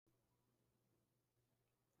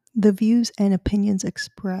The views and opinions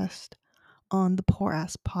expressed on the Poor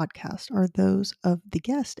Ass podcast are those of the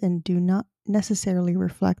guest and do not necessarily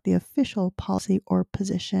reflect the official policy or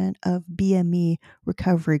position of BME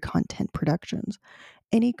Recovery Content Productions.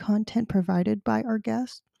 Any content provided by our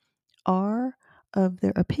guests are of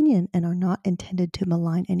their opinion and are not intended to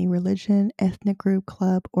malign any religion, ethnic group,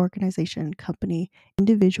 club, organization, company,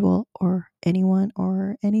 individual, or anyone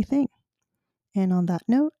or anything. And on that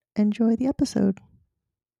note, enjoy the episode.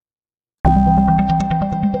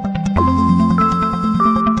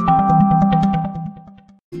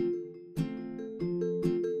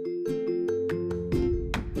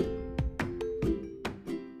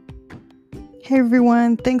 Hey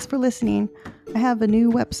everyone, thanks for listening. I have a new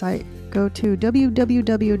website. Go to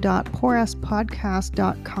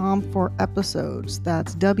www.poorasspodcast.com for episodes.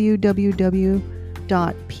 That's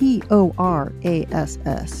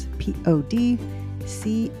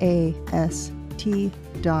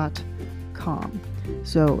www.poorasspodcast.com.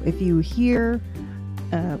 So if you hear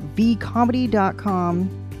vcomedy.com,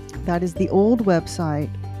 that is the old website.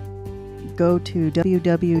 Go to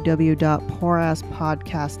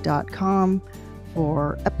www.poorasspodcast.com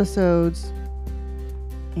for episodes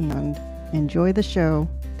and enjoy the show.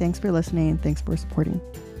 Thanks for listening. Thanks for supporting.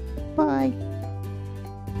 Bye.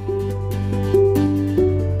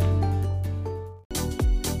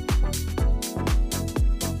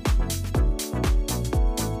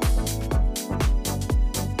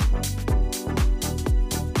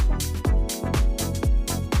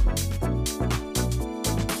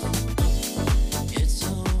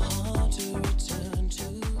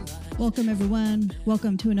 Welcome, everyone.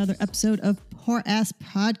 Welcome to another episode of Poor Ass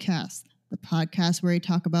Podcast, the podcast where we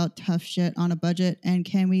talk about tough shit on a budget and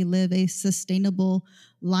can we live a sustainable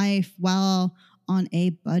life while on a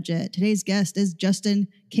budget. Today's guest is Justin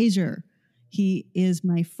Kayser. He is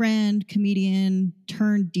my friend, comedian,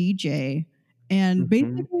 turned DJ, and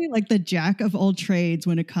basically like the jack of all trades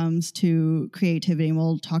when it comes to creativity. And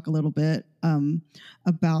we'll talk a little bit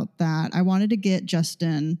about that. I wanted to get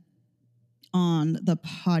Justin on the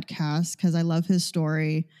podcast because I love his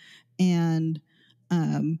story, and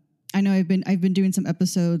I know I've been doing some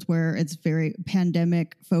episodes where it's very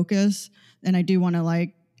pandemic focused, and I do want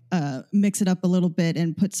to mix it up a little bit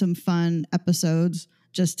and put some fun episodes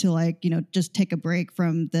just to just take a break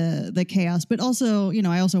from the chaos, but also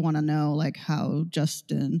I also want to know how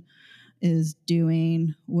Justin is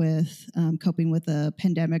doing with coping with the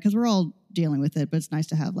pandemic, because we're all dealing with it, but it's nice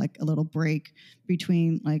to have a little break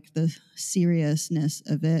between the seriousness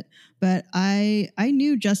of it. But I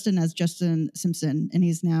knew Justin as Justin Simpson, and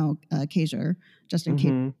he's now Kayser, Justin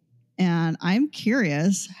Kayser. And I'm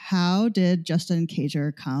curious, how did Justin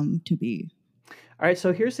Kayser come to be? All right,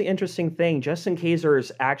 so here's the interesting thing. Justin Kayser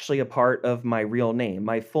is actually a part of my real name.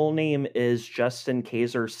 My full name is Justin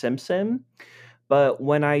Kayser Simpson. But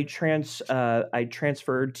when I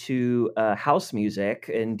transferred to house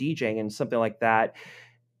music and DJing and something like that,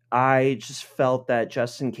 I just felt that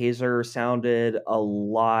Justin Kayser sounded a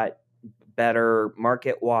lot better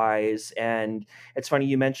market-wise. And it's funny,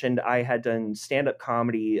 you mentioned I had done stand-up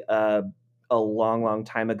comedy a long, long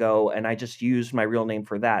time ago, and I just used my real name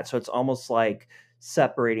for that. So it's almost like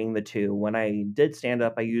separating the two. When I did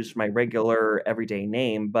stand-up, I used my regular everyday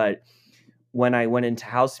name, but when I went into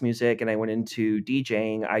house music and I went into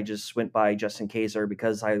DJing, I just went by Justin Kayser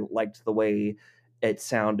because I liked the way it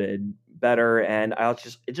sounded better, and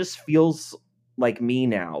it just feels like me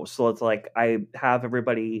now. So it's like I have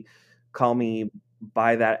everybody call me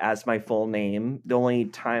by that as my full name. The only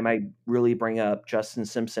time I really bring up Justin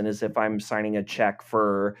Simpson is if I'm signing a check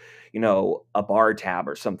for, a bar tab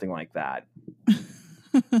or something like that.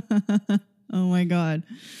 Oh my God.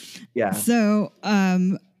 Yeah. So,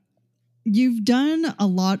 you've done a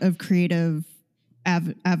lot of creative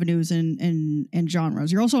avenues and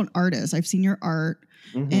genres. You're also an artist. I've seen your art,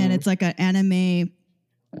 and it's like an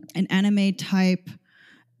anime type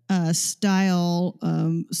style,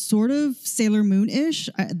 sort of Sailor Moon-ish.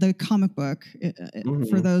 The comic book,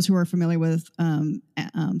 for those who are familiar with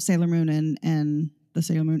Sailor Moon and the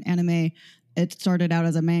Sailor Moon anime, it started out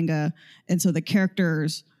as a manga, and so the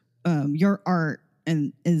characters, your art,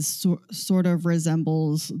 and sort of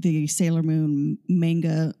resembles the Sailor Moon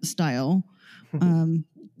manga style.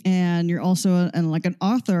 And you're also an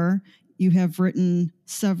author. You have written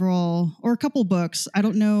several or a couple books. I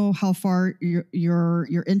don't know how far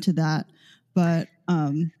you're into that, but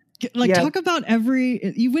talk about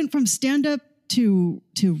you went from stand-up to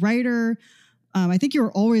writer. I think you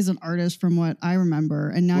were always an artist from what I remember,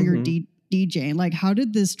 and now you're DJing. How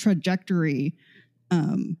did this trajectory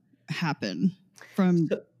happen from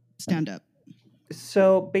stand-up?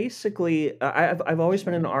 So basically, I've always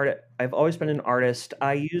been an art. I've always been an artist.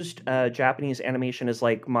 I used Japanese animation as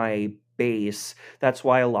like my base. That's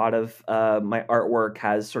why a lot of my artwork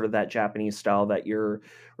has sort of that Japanese style that you're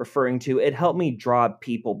referring to. It helped me draw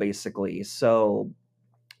people basically. So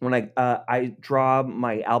when I draw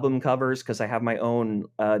my album covers because I have my own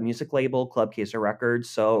music label, Club Kayser Records.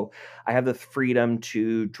 So I have the freedom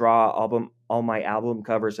to draw all my album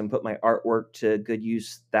covers and put my artwork to good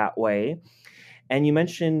use that way. And you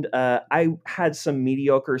mentioned I had some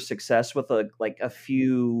mediocre success with a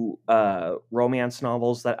few romance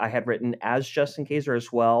novels that I had written as Justin Kayser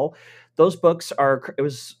as well. Those books are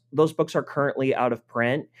currently out of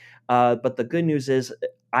print. But the good news is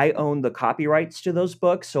I own the copyrights to those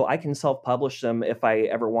books, so I can self-publish them if I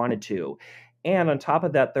ever wanted to. And on top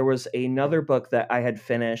of that, there was another book that I had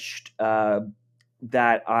finished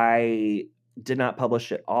that I did not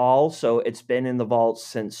publish at all. So it's been in the vault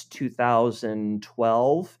since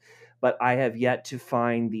 2012, but I have yet to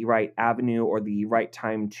find the right avenue or the right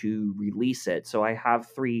time to release it. So I have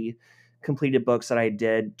three completed books that I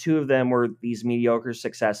did. Two of them were these mediocre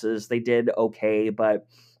successes. They did okay, but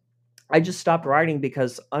I just stopped writing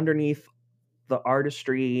because underneath the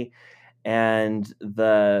artistry and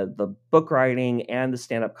the book writing and the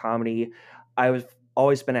stand-up comedy, I've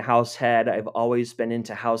always been a house head. I've always been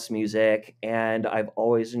into house music, and I've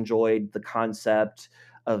always enjoyed the concept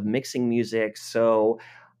of mixing music. So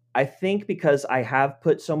I think because I have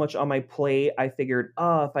put so much on my plate, I figured,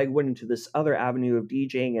 oh, if I went into this other avenue of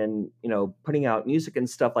DJing and, putting out music and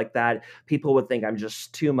stuff like that, people would think I'm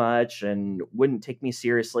just too much and wouldn't take me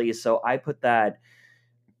seriously. So I put that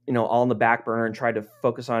all in the back burner and tried to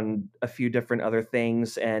focus on a few different other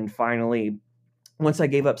things. And finally, once I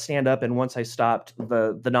gave up stand up and once I stopped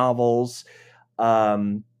the novels,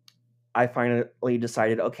 um, I finally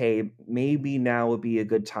decided, okay, maybe now would be a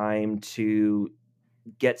good time to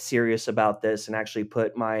get serious about this and actually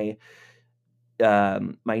put my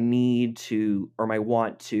need to or my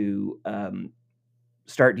want to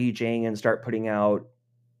start DJing and start putting out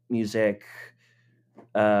music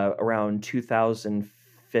around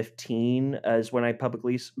 2015 is when I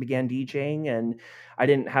publicly began DJing, and I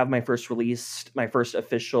didn't have my first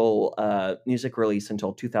official music release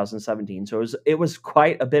until 2017. So it was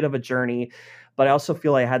quite a bit of a journey, but I also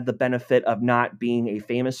feel I had the benefit of not being a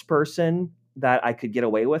famous person that I could get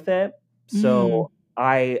away with it. Mm. So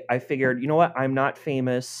I figured, you know what, I'm not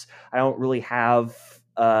famous. I don't really have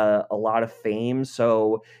a lot of fame,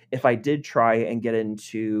 so if I did try and get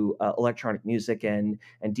into electronic music and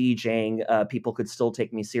DJing, people could still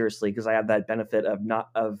take me seriously because I have that benefit of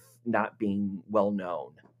not being well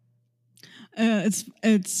known.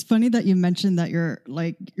 It's funny that you mentioned that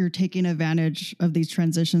you're taking advantage of these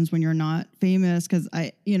transitions when you're not famous, because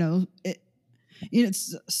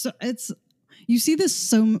it's you see this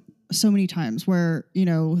so many times where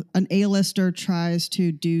an A-lister tries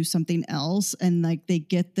to do something else and like they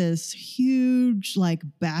get this huge like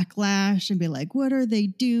backlash and be like, what are they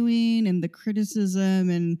doing, and the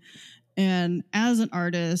criticism, and as an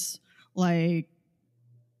artist, like,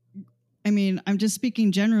 I mean, I'm just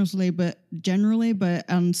speaking but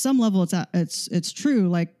on some level, it's true.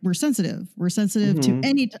 Like we're sensitive. We're sensitive to Hmm.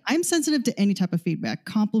 I'm sensitive to any type of feedback,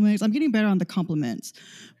 compliments. I'm getting better on the compliments,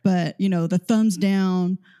 but the thumbs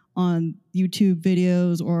down on YouTube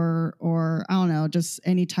videos or I don't know, just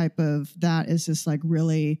any type of that is just like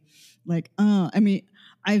really like, I mean,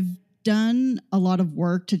 I've done a lot of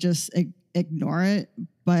work to just ignore it,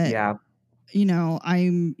 but Yeah.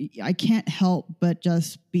 I can't help but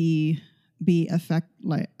just be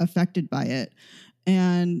affected by it.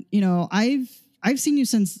 And I've seen you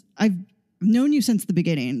since I've known you since the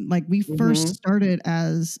beginning. Like we Hmm. first started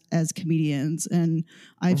as comedians, and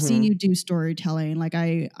I've seen Hmm. you do storytelling. Like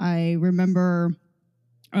I remember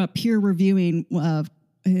peer reviewing like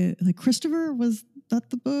Christopher, was that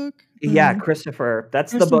the book? Yeah, Christopher.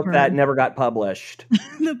 That's the book Christopher, that never got published.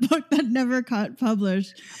 the book that never got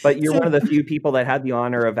published. But you're So one of the few people that had the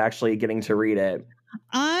honor of actually getting to read it.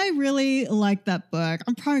 I really like that book.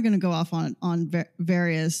 I'm probably going to go off on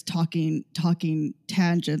various talking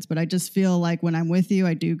tangents, but I just feel like when I'm with you,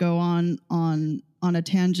 I do go on a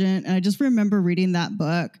tangent. And I just remember reading that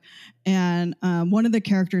book, and one of the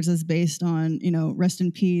characters is based on rest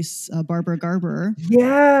in peace, Barbara Garber.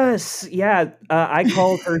 Yes, yeah, I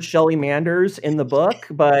called her Shelly Manders in the book,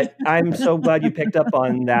 but I'm so glad you picked up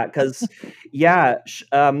on that because, yeah,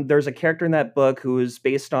 there's a character in that book who is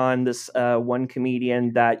based on this one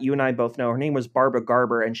comedian that you and I both know. Her name was Barbara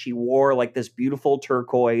Garber, and she wore like this beautiful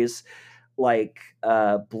turquoise like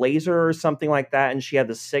blazer or something like that, and she had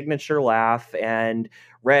the signature laugh and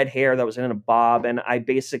red hair that was in a bob. And I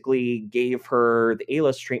basically gave her the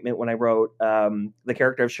A-list treatment when I wrote the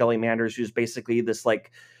character of Shelley Manders, who's basically this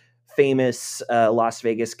like famous Las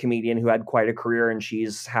Vegas comedian who had quite a career, and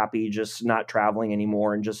she's happy just not traveling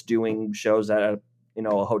anymore and just doing shows at a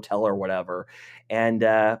hotel or whatever.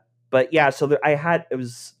 And but yeah, so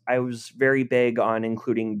I was very big on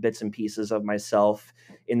including bits and pieces of myself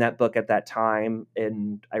in that book at that time,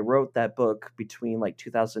 and I wrote that book between like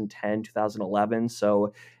 2010 2011.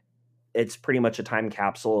 So it's pretty much a time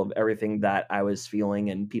capsule of everything that I was feeling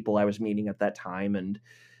and people I was meeting at that time. And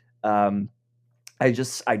um I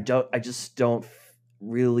just don't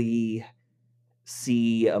really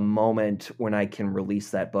see a moment when I can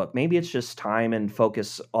release that book. Maybe it's just time and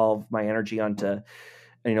focus all of my energy onto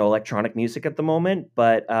electronic music at the moment.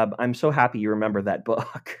 But I'm so happy you remember that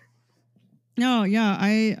book. No, yeah,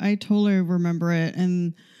 I totally remember it.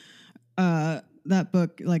 And that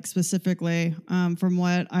book, like specifically, from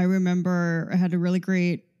what I remember, it had a really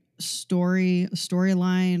great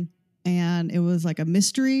storyline, and it was like a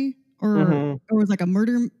mystery, or Hmm. it was like a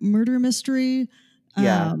murder mystery.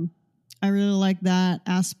 Yeah. Um, I really like that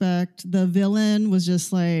aspect. The villain was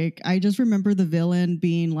just like, I just remember the villain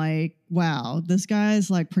being like, wow, this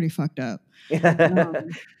guy's like pretty fucked up.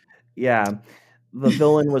 Um, Yeah. The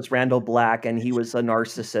villain was Randall Black, and he was a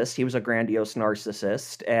narcissist. He was a grandiose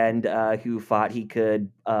narcissist, and who thought he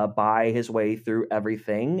could buy his way through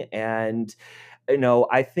everything. And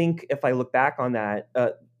I think if I look back on that,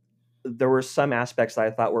 there were some aspects that I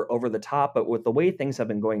thought were over the top, but with the way things have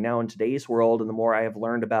been going now in today's world, and the more I have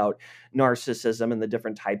learned about narcissism and the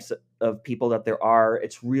different types of people that there are,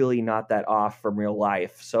 it's really not that off from real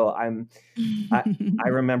life. So I, I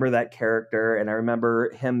remember that character, and I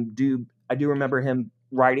do remember him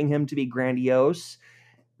writing him to be grandiose.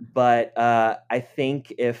 But I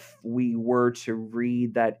think if I were to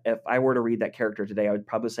read that character today, I would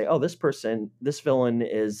probably say, "Oh, this villain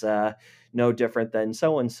is no different than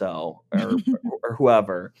so and so, or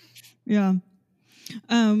whoever." yeah.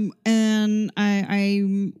 And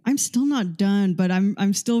I'm still not done, but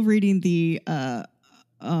I'm still reading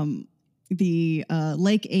um the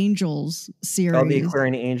Lake Angels Oh, the series,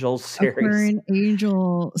 Aquarian Angels series. Aquarian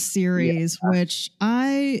Angel Yeah, series, which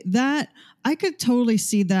I could totally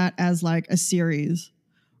see that as like a series.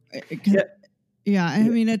 'Cause, yeah, yeah, I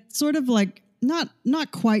mean it's sort of like not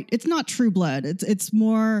quite. It's not True Blood. It's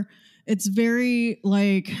more. It's very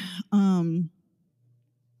like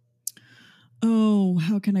oh,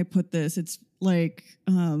 how can I put this? It's like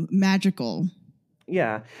magical.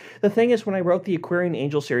 yeah. The thing is, when I wrote the Aquarian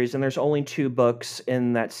Angel series, and there's only 2 books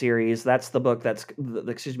in that series. That's the book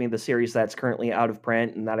excuse me, the series that's currently out of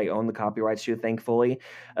print and that I own the copyrights to, thankfully.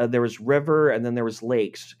 There was River, and then there was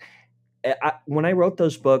Lakes. When I wrote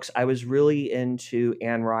those books, I was really into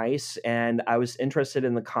Anne Rice, and I was interested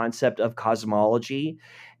in the concept of cosmology.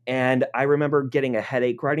 And I remember getting a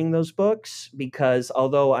headache writing those books because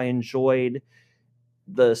although I enjoyed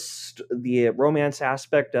the romance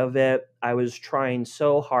aspect of it, I was trying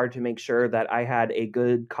so hard to make sure that I had a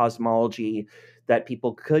good cosmology that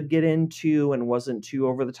people could get into and wasn't too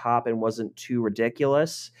over the top and wasn't too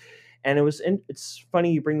ridiculous. And it's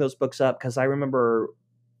funny you bring those books up because I remember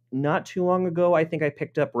not too long ago, I think I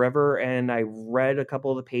picked up River and I read a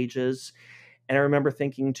couple of the pages. And I remember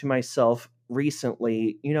thinking to myself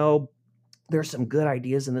recently, there's some good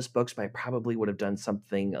ideas in this books, but I probably would have done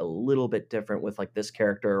something a little bit different with like this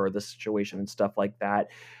character or this situation and stuff like that.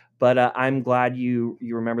 But I'm glad you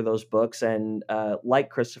remember those books, and like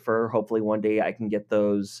Christopher, hopefully one day I can get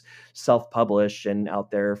those self-published and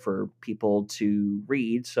out there for people to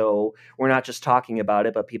read. So we're not just talking about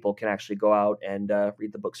it, but people can actually go out and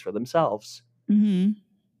read the books for themselves. Mm-hmm.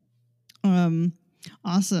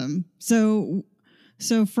 Awesome. So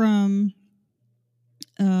from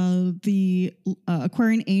the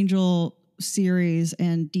Aquarian Angel series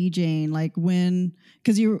and DJing, like when,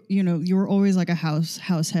 because you were always like a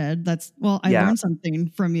house head. That's, well, I Yeah, learned something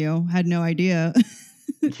from you. Had no idea.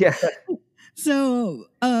 yeah. So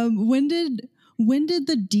when did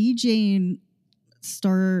the DJing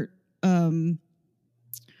start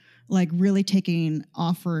like really taking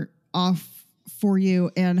off for you,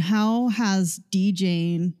 and how has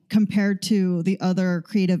DJing compared to the other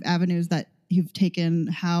creative avenues that you've taken,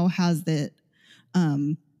 how has it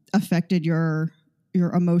affected your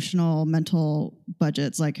emotional mental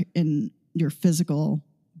budgets, like in your physical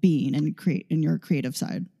being and create in your creative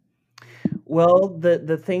side? Well,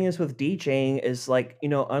 the thing is with DJing is like,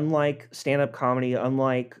 unlike stand-up comedy,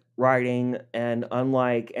 unlike writing, and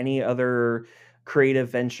unlike any other creative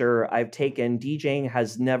venture I've taken, DJing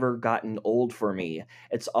has never gotten old for me.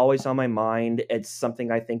 It's always on my mind. It's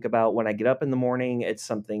something I think about when I get up in the morning. It's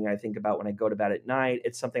something I think about when I go to bed at night.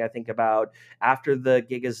 It's something I think about after the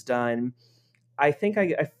gig is done. I think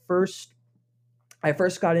I first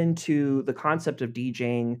got into the concept of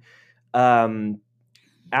DJing um,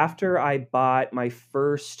 after I bought my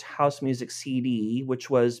first house music CD, which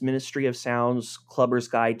was Ministry of Sound's Clubber's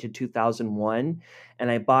Guide to 2001, and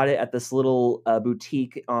I bought it at this little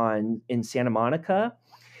boutique on in Santa Monica.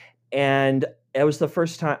 And it was the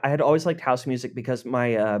first time I had always liked house music because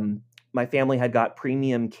my family had got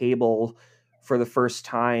premium cable for the first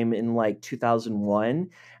time in like 2001,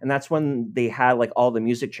 and that's when they had like all the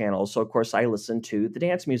music channels. So of course I listened to the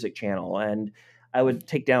dance music channel, and I would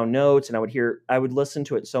take down notes, and I would listen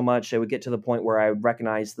to it so much I would get to the point where I would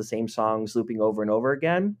recognize the same songs looping over and over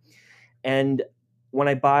again. And when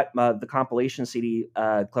I bought the compilation CD,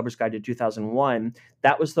 Clubber's Guide to 2001,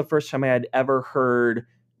 that was the first time I had ever heard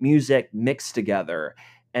music mixed together.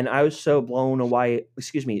 And I was so blown away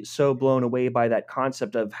by that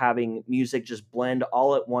concept of having music just blend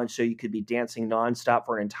all at once so you could be dancing nonstop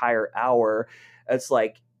for an entire hour. It's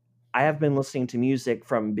like I have been listening to music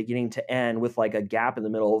from beginning to end with like a gap in the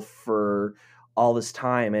middle for all this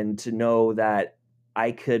time. And to know that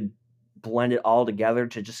I could blend it all together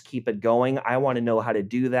to just keep it going. I want to know how to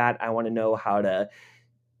do that. I want to know how to,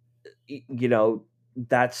 you know,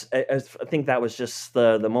 I think that was just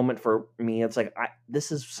the moment for me. It's like,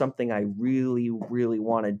 this is something I really, really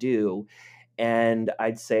want to do. And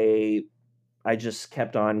I'd say I just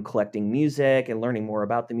kept on collecting music and learning more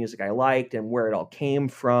about the music I liked and where it all came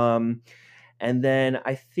from. And then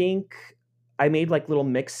I think I made like little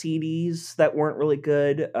mix CDs that weren't really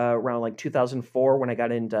good around like 2004 when I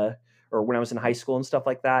got into, or when I was in high school and stuff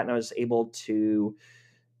like that. And I was able to,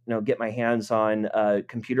 get my hands on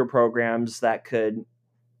computer programs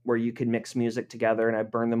where you could mix music together, and I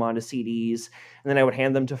burned them onto CDs, and then I would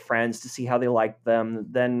hand them to friends to see how they liked them.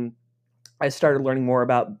 Then I started learning more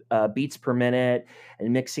about beats per minute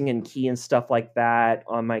and mixing and key and stuff like that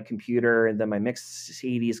on my computer. And then my mix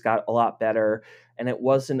CDs got a lot better. And it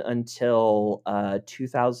wasn't until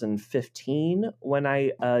 2015 when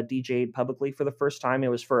I DJ'd publicly for the first time. It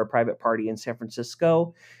was for a private party in San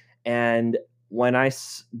Francisco. And when I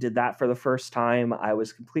did that for the first time, I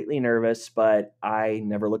was completely nervous, but I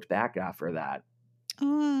never looked back after that.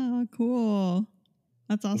 Oh, cool.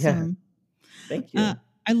 That's Yeah, awesome. thank you.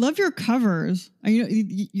 I love your covers.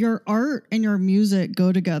 Your art and your music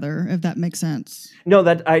go together, if that makes sense. No,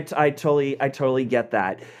 that I totally get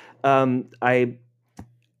that. To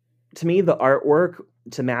me, the artwork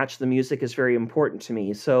to match the music is very important to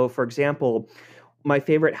me. So, for example, my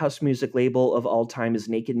favorite house music label of all time is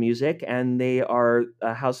Naked Music, and they are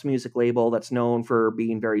a house music label that's known for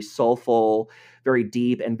being very soulful, very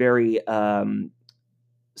deep, and very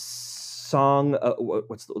song.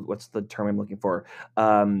 What's the term I'm looking for?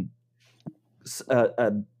 They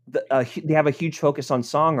have a huge focus on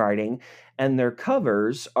songwriting, and their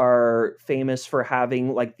covers are famous for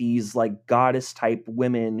having like these like goddess type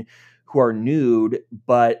women who are nude,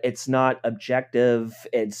 but it's not objective.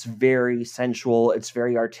 It's very sensual. It's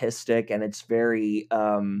very artistic, and it's very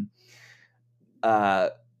uh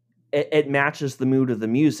it matches the mood of the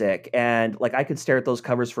music. And like I could stare at those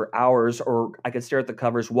covers for hours, or I could stare at the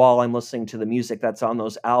covers while I'm listening to the music that's on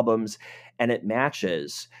those albums, and it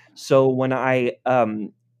matches. So when I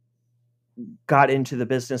got into the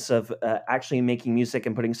business of actually making music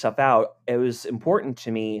and putting stuff out, it was important to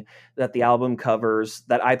me that the album covers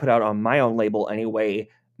that I put out on my own label anyway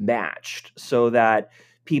matched, so that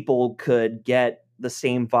people could get the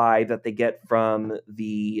same vibe that they get from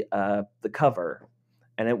the cover.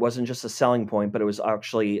 And it wasn't just a selling point, but it was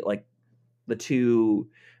actually like the two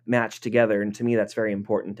matched together. And to me, that's very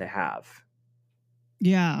important to have.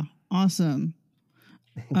 Yeah, awesome.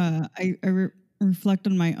 I reflect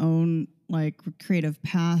on my own like creative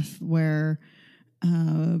path where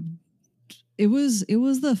uh, it was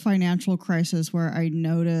the financial crisis where I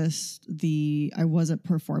noticed I wasn't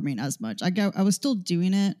performing as much. I was still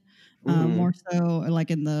doing it more so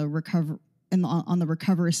like in the recover on the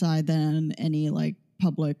recovery side than any like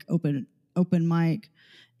public open mic.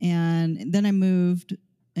 And then I moved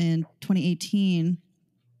in 2018,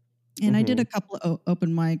 and I did a couple of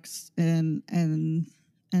open mics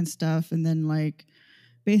and stuff, and then like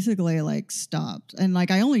basically like stopped. And like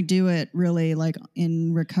I only do it really like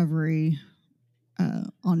in recovery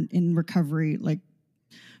in recovery like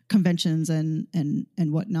conventions and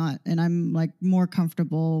whatnot. And I'm like more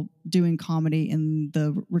comfortable doing comedy in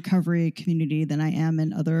the recovery community than I am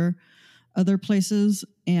in other places.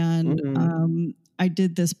 And I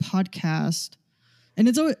did this podcast And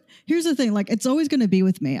it's always, here's the thing, like it's always going to be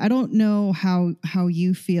with me. I don't know how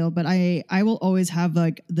you feel, but I will always have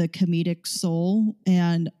like the comedic soul,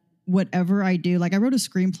 and whatever I do, like I wrote a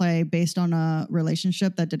screenplay based on a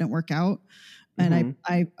relationship that didn't work out, and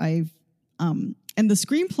Mhm. and the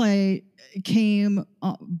screenplay came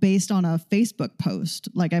based on a Facebook post.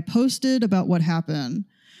 Like I posted about what happened,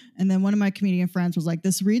 and then one of my comedian friends was like,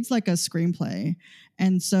 "This reads like a screenplay,"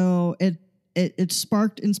 and so it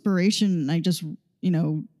sparked inspiration. I just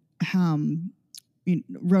um,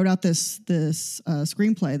 wrote out this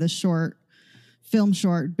screenplay, this film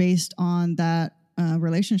short based on that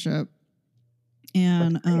relationship,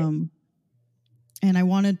 and and I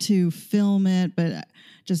wanted to film it, but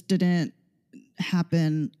just didn't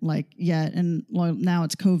happen like yet. And well, now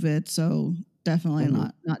it's COVID, so definitely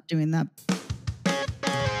Mhm. not doing that.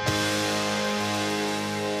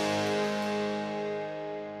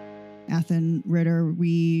 Athen Ritter,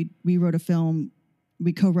 we wrote a film,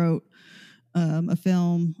 we co-wrote a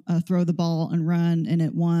film, Throw the Ball and Run, and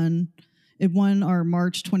it won. It won our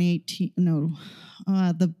March 2018. No,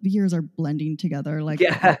 the years are blending together. Like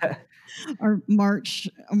Yeah. our March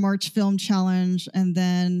film challenge, and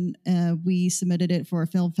then we submitted it for a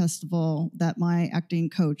film festival that my acting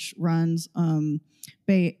coach runs,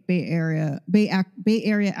 Bay Area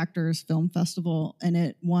Actors Film Festival, and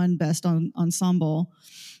it won best ensemble,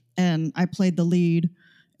 and I played the lead,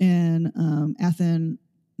 and Athen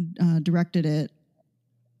directed it,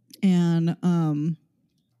 and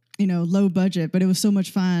low budget, but it was so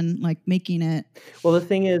much fun, like making it. Well, the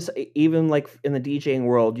thing is, even like in the DJing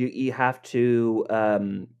world, you have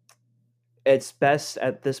to. It's best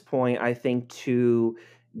at this point, I think, to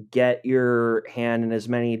get your hand in as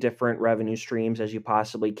many different revenue streams as you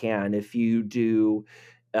possibly can. If you do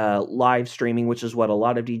live streaming, which is what a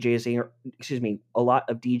lot of a lot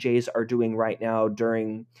of DJs are doing right now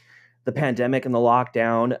during the pandemic and the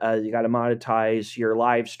lockdown, you got to monetize your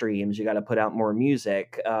live streams. You got to put out more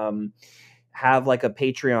music. Have like a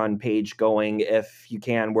Patreon page going if you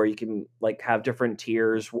can, where you can like have different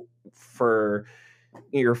tiers for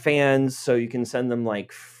your fans, so you can send them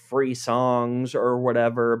like free songs or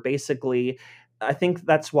whatever. Basically, I think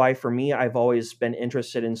that's why for me, I've always been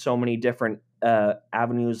interested in so many different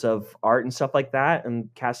avenues of art and stuff like that, and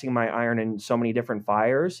casting my iron in so many different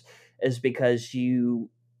fires, is because you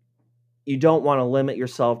don't want to limit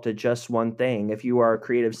yourself to just one thing. If you are a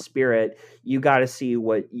creative spirit, you got to see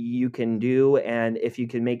what you can do, and if you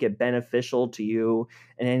can make it beneficial to you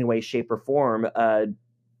in any way, shape, or form,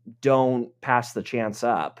 don't pass the chance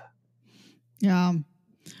up. Yeah.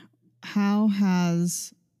 How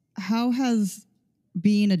has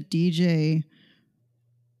being a DJ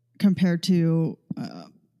compared to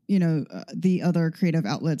the other creative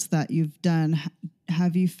outlets that you've done?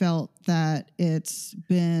 Have you felt that it's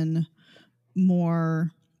been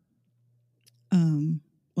more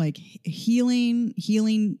like healing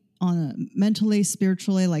on a mentally,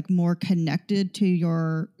 spiritually, like more connected to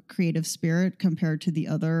your creative spirit compared to the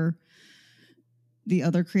other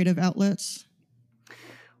creative outlets?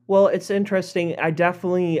 Well, it's interesting. I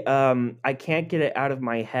definitely I can't get it out of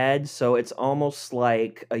my head, so it's almost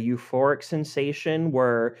like a euphoric sensation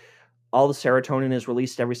where all the serotonin is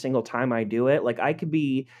released every single time I do it. Like I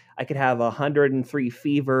could have 103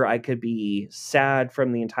 fever, I could be sad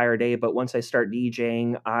from the entire day, but once I start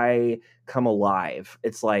DJing, I come alive.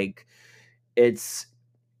 It's like it's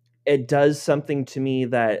it does something to me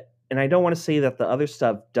that, and I don't want to say that the other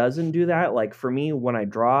stuff doesn't do that. Like for me, when I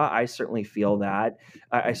draw, I certainly feel that.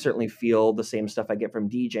 I certainly feel the same stuff I get from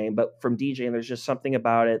DJing, but from DJing, there's just something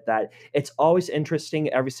about it that it's always interesting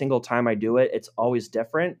every single time I do it. It's always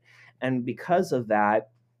different. And because of that,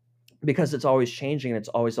 because it's always changing and it's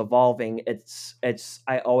always evolving,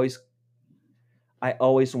 I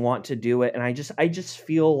always want to do it. And I just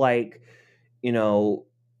feel like, you know,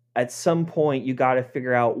 at some point you got to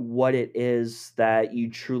figure out what it is that you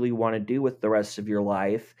truly want to do with the rest of your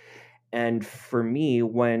life. And for me,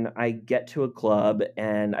 when I get to a club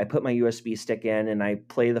and I put my USB stick in and I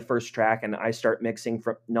play the first track and I start mixing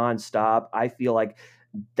from nonstop, I feel like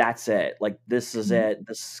that's it. Like this is it.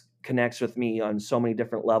 This connects with me on so many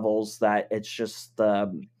different levels that it's just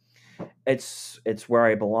it's where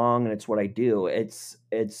I belong and it's what I do. It's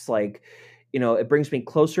like, it brings me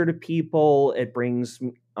closer to people. It brings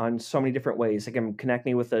on so many different ways. It can connect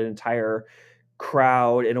me with an entire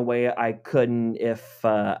crowd in a way I couldn't if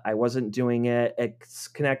I wasn't doing it. It's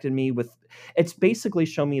connected me with. It's basically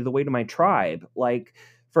shown me the way to my tribe. Like,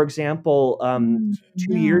 for example, Yeah.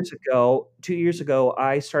 2 years ago,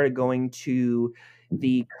 I started going to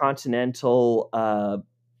the Continental.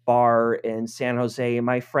 bar in San Jose.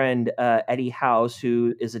 My friend Eddie House,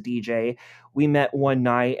 who is a DJ, we met one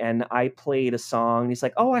night and I played a song. He's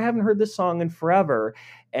like, "Oh, I haven't heard this song in forever."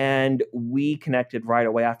 And we connected right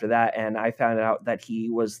away after that. And I found out that he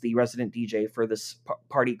was the resident DJ for this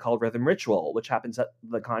party called Rhythm Ritual, which happens at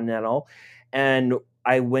the Continental. And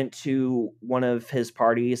I went to one of his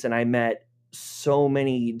parties and I met so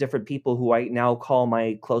many different people who I now call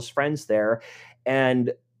my close friends there.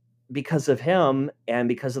 And because of him and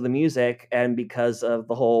because of the music and because of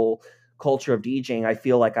the whole culture of DJing, I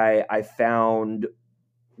feel like I found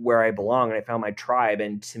where I belong and I found my tribe.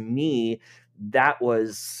 And to me, that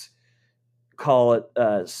was, call it,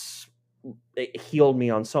 it healed me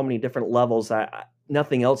on so many different levels that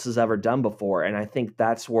nothing else has ever done before. And I think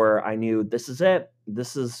that's where I knew this is it.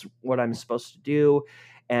 This is what I'm supposed to do.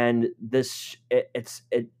 And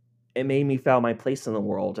it made me found my place in the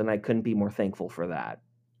world. And I couldn't be more thankful for that.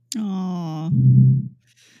 Aw.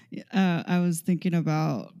 I was thinking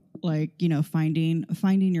about, like,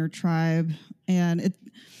 finding your tribe, and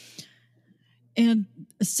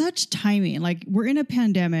such timing. Like, we're in a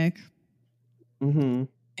pandemic, Mm-hmm.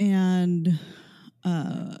 and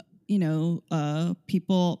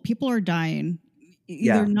people are dying,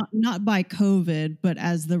 either Yeah. not by COVID, but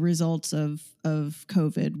as the results of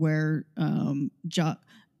COVID, where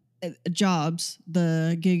jobs,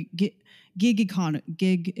 the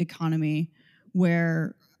gig economy,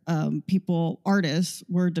 where artists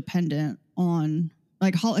were dependent on,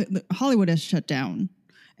 like, Hollywood has shut down,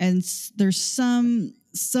 and there's some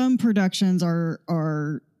productions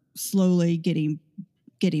are slowly getting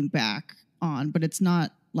back on, but it's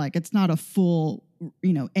not a full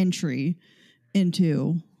entry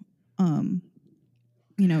into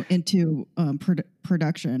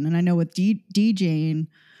production. And I know with DJing,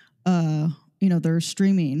 they're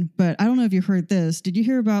streaming, but I don't know if you heard this. Did you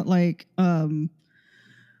hear about, like,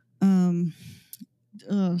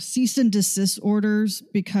 cease and desist orders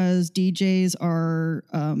because DJs are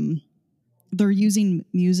they're using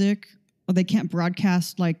music, or they can't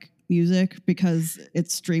broadcast, like, music because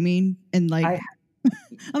it's streaming, and, like,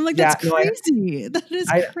 I'm like, Yeah, that's no, crazy. That is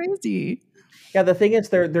I crazy. yeah, the thing is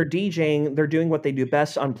they're DJing, they're doing what they do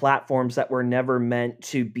best on platforms that were never meant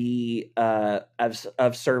to be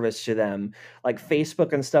of service to them. Like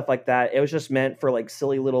Facebook and stuff like that. It was just meant for, like,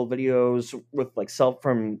 silly little videos with, like, self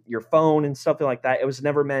from your phone and stuff like that. It was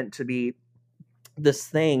never meant to be this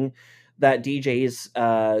thing that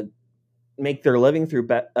DJs make their living through,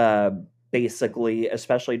 basically,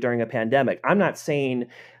 especially during a pandemic. I'm not saying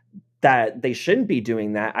that they shouldn't be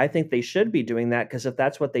doing that. I think they should be doing that, because if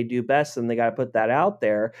that's what they do best and they got to put that out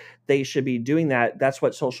there, they should be doing that. That's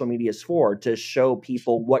what social media is for, to show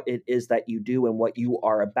people what it is that you do and what you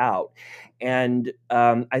are about. And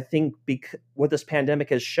I think what this pandemic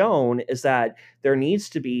has shown is that there needs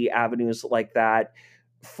to be avenues like that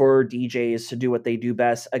for DJs to do what they do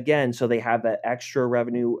best, again, so they have that extra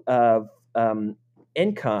revenue of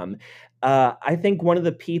income. I think one of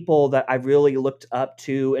the people that I've really looked up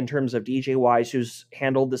to in terms of DJ wise, who's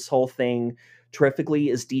handled this whole thing terrifically,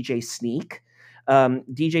 is DJ Sneak.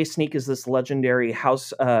 DJ Sneak is this legendary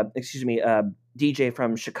DJ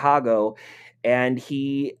from Chicago, and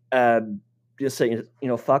he just saying,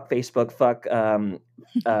 fuck Facebook, fuck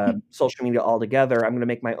social media altogether. I'm going to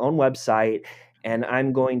make my own website, and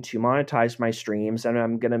I'm going to monetize my streams, and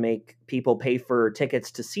I'm going to make people pay for tickets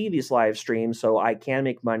to see these live streams so I can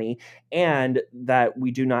make money, and that we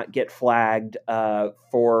do not get flagged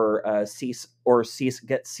for cease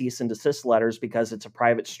and desist letters, because it's a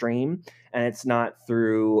private stream and it's not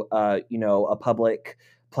through a public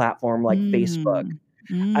platform like Facebook.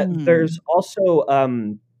 There's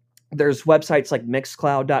also there's websites like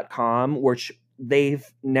mixcloud.com, which they've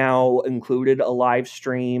now included a live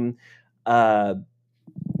stream uh,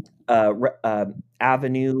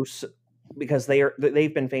 avenues, because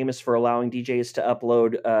they've been famous for allowing DJs to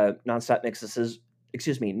upload nonstop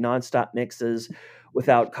mixes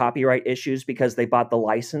without copyright issues, because they bought the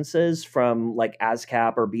licenses from, like,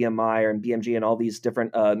 ASCAP or BMI or BMG and all these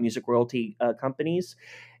different music royalty companies,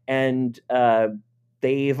 and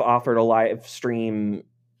they've offered a live stream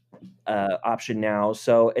option now.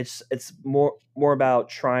 So it's more about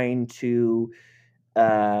trying to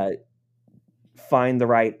find the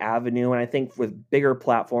right avenue. And I think with bigger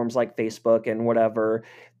platforms like Facebook and whatever,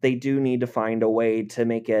 they do need to find a way to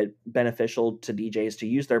make it beneficial to DJs to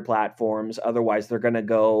use their platforms. Otherwise, they're going to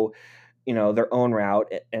go, their own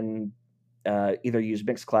route and either use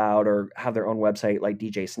Mixcloud or have their own website like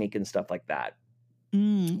DJ Sneak and stuff like that.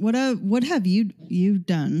 What have you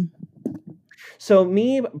done? So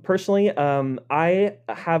me personally, I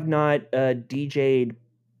have not DJ'd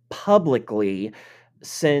publicly.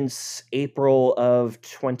 since April of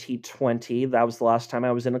 2020. That was the last time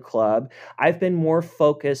I was in a club. I've been more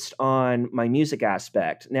focused on my music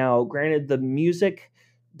aspect. Now, granted, the music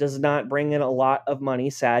does not bring in a lot of money,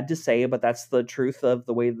 sad to say, but that's the truth of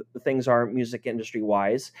the way that things are music industry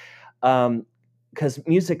wise. Because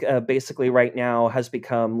music basically right now has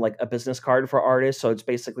become like a business card for artists. So it's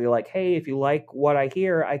basically like, hey, if you like what I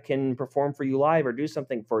hear, I can perform for you live or do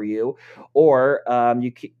something for you. Or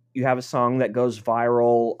you have a song that goes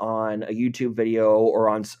viral on a YouTube video or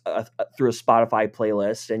on through a Spotify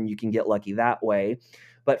playlist, and you can get lucky that way.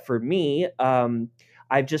 But for me,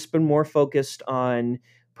 I've just been more focused on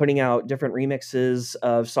putting out different remixes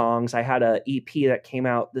of songs. I had a EP that came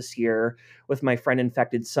out this year with my friend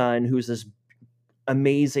Infected Sun, who's this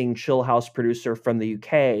amazing chill house producer from the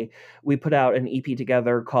UK. We put out an EP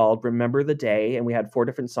together called Remember the Day, and we had 4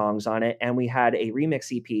 different songs on it. And we had a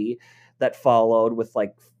remix EP that followed with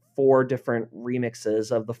like 4 different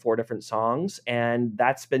remixes of the 4 different songs. And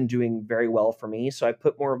that's been doing very well for me. So I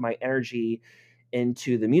put more of my energy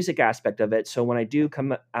into the music aspect of it. So when I do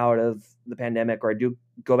come out of the pandemic or I do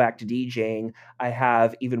go back to DJing, I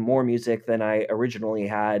have even more music than I originally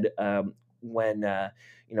had when I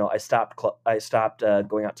stopped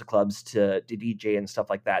going out to clubs to DJ and stuff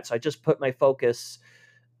like that. So I just put my focus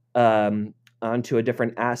onto a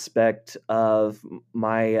different aspect of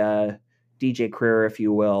my DJ career, if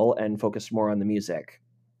you will, and focus more on the music.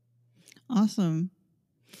 Awesome.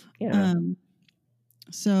 Yeah.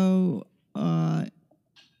 So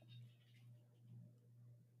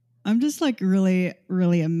I'm just like really,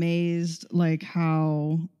 really amazed, like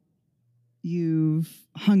how you've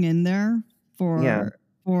hung in there Yeah.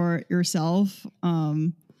 for yourself,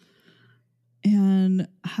 and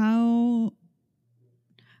how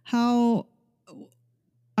are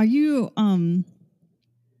you?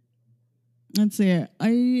 Let's see.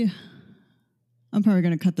 I'm probably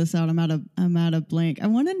gonna cut this out. I'm out of blank. I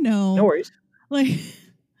want to No know, worries. like,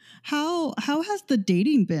 how has the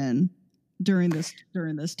dating been during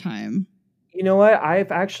this time? You know what?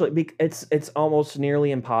 I've actually it's almost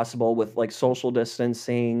nearly impossible with like social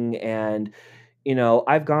distancing, and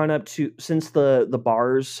I've gone up to, since the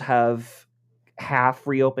bars have half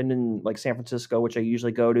reopened in like San Francisco, which I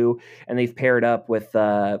usually go to, and they've paired up with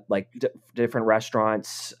like different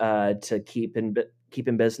restaurants to keep in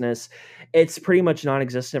business. It's pretty much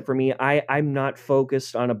non-existent for me. I'm not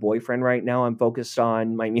focused on a boyfriend right now. I'm focused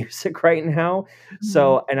on my music right now. Mhm.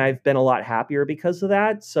 So, and I've been a lot happier because of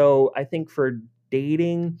that. So, I think for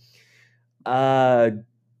dating, uh,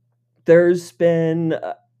 there's been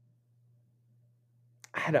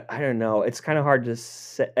I don't know. It's kind of hard to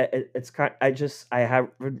say. It's kind. I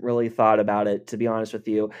haven't really thought about it, to be honest with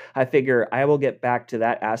you. I figure I will get back to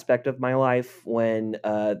that aspect of my life when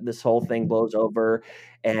this whole thing blows over,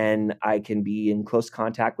 and I can be in close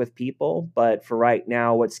contact with people. But for right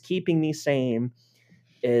now, what's keeping me sane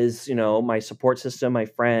is my support system, my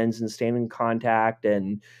friends, and staying in contact,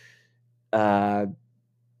 uh,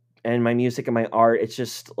 and my music and my art. It's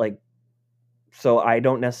just like, so I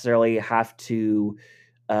don't necessarily have to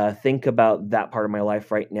think about that part of my life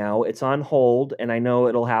right now. It's on hold, and I know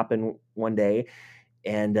it'll happen one day.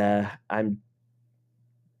 And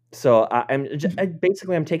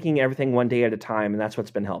basically I'm taking everything one day at a time, and that's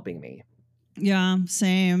what's been helping me. Yeah,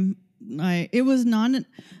 same. It was not.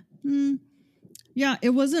 Yeah,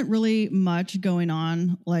 it wasn't really much going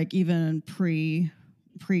on, like even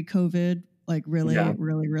pre-COVID, like Yeah.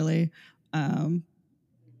 really, um,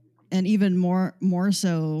 and even more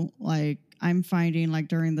so, like I'm finding like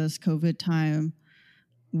during this COVID time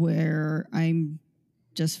where I'm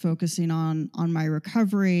just focusing on my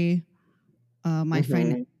recovery, my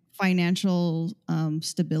Hmm. financial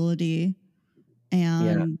stability,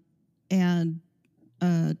 Yeah. and and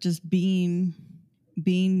just being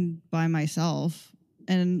by myself,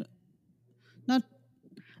 and not,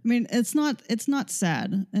 I mean, it's not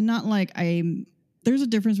sad, and not like I'm there's a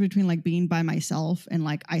difference between like being by myself and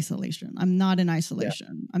like isolation. I'm not in Yeah.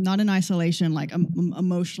 isolation. I'm not in isolation like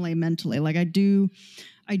emotionally, mentally. Like I do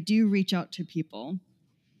reach out to people,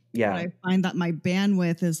 but Yeah. I find that my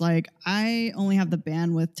bandwidth is like I only have the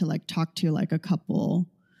bandwidth to like talk to like a couple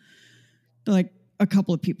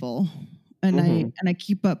of people, and Hmm. I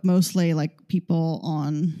keep up mostly like people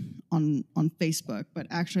on Facebook, but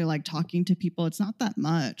actually like talking to people, it's not that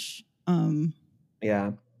much.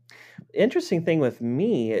 Yeah. Interesting thing with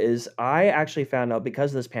me is I actually found out,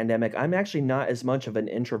 because of this pandemic, I'm actually not as much of an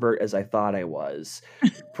introvert as I thought I was.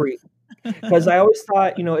 Pre 'Cause I always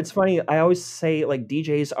thought, it's funny, I always say, like,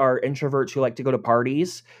 DJs are introverts who like to go to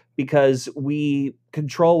parties because we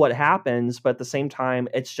control what happens, but at the same time,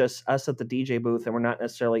 it's just us at the DJ booth, and we're not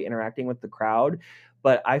necessarily interacting with the crowd.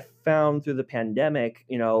 But I found through the pandemic,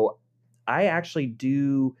 I actually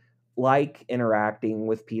do like interacting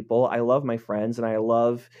with people. I love my friends, and I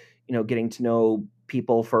love, getting to know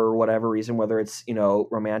people for whatever reason, whether it's,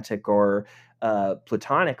 romantic or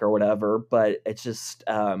platonic or whatever. But it's just,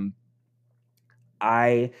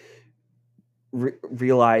 I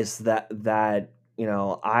realize that,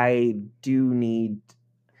 I do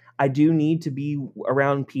need to be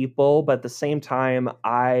around people, but at the same time,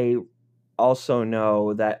 I also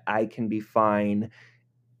know that I can be fine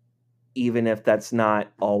even if that's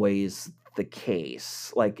not always the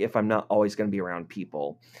case. Like if I'm not always going to be around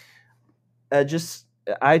people. Just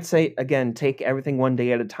I'd say again, take everything one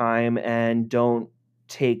day at a time and don't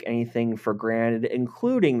take anything for granted,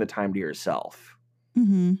 including the time to yourself.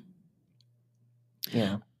 Mm-hmm.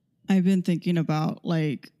 Yeah. I've been thinking about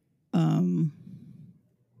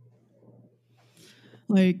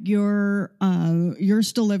you're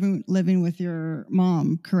still living with your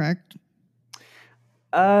mom, correct?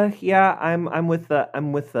 Yeah, I'm with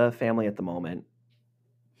the family at the moment.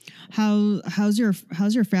 How's your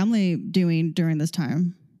family doing during this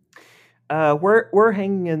time? We're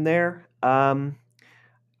hanging in there. I'm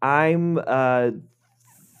I'm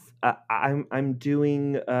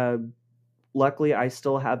doing luckily I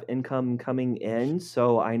still have income coming in,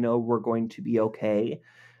 so I know we're going to be okay.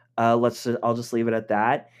 I'll just leave it at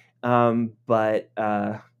that. But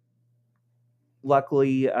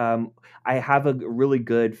luckily, I have a really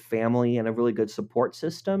good family and a really good support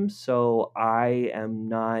system, so I am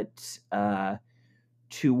not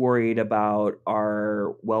too worried about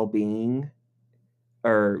our well-being.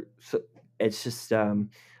 Or so, it's just I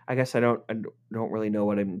guess I don't really know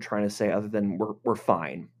what I'm trying to say other than we're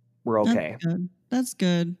fine. We're That's okay. good. That's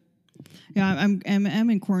good. Yeah, I'm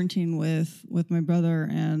in quarantine with my brother,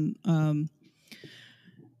 and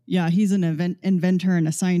yeah, he's an inventor and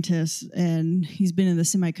a scientist, and he's been in the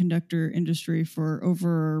semiconductor industry for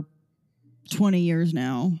over 20 years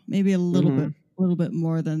now, maybe Mhm. a little bit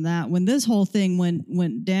more than that. When this whole thing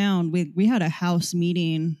went down, we had a house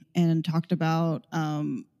meeting and talked about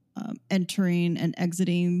entering and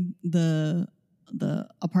exiting the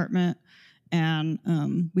apartment, and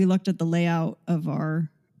we looked at the layout of our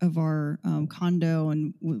condo,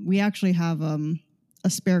 and we actually have a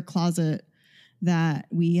spare closet that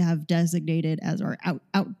we have designated as our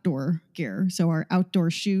outdoor gear. So our outdoor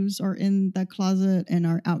shoes are in that closet, and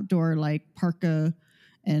our outdoor like parka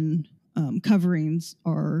and coverings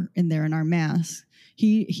are in there, and our masks.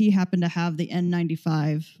 He happened to have the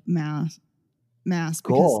N95 mask because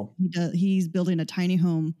Cool. he's building a tiny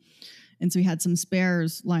home, and so he had some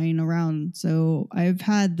spares lying around. So I've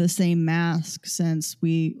had the same mask since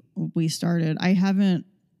we started. I haven't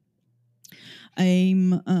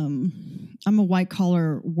I'm a white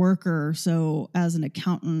collar worker, so as an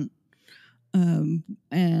accountant,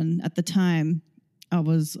 and at the time I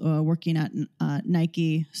was working at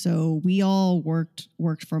Nike, so we all worked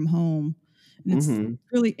from home, and it's Mhm.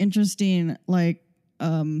 really interesting. Like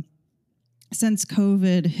since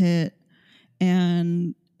COVID hit,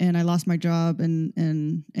 and I lost my job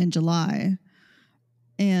in July,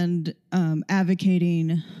 and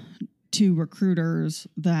advocating to recruiters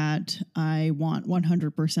that I want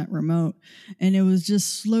 100% remote. And it was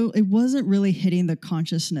just slow. It wasn't really hitting the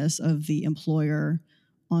consciousness of the employer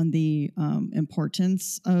on the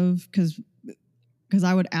importance of, because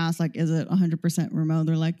I would ask, like, is it 100% remote?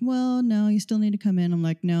 They're like, well, no, you still need to come in. I'm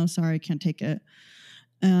like, no, sorry, I can't take it.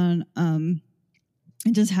 And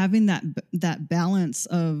just having that balance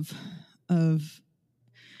of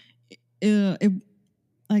it,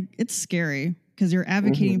 like it's scary because you're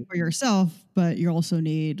advocating Mhm. for yourself, but you also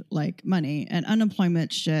need like money and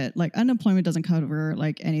unemployment shit. Like unemployment doesn't cover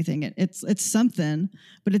like anything. It's something,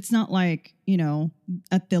 but it's not like,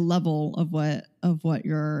 at the level of what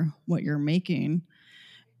you're making.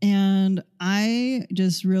 And I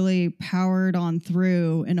just really powered on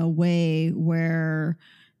through in a way where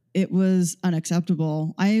it was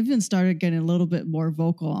unacceptable. I even started getting a little bit more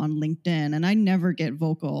vocal on LinkedIn, and I never get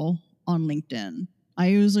vocal on LinkedIn. I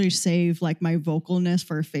usually save like my vocalness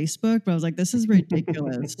for Facebook, but I was like, this is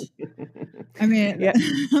ridiculous. I mean, Yeah.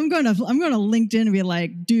 I'm gonna LinkedIn and be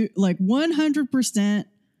like, do like 100%.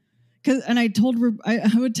 Cause, and I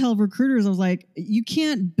would tell recruiters, I was like, you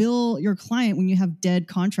can't bill your client when you have dead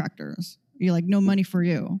contractors. You're like, no money for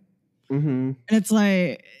you. Mhm. And it's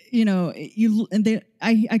like, you and they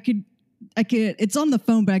I could it's on the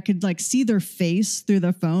phone, but I could like see their face through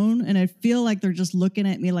the phone, and I feel like they're just looking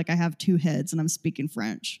at me like I have two heads and I'm speaking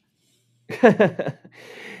French.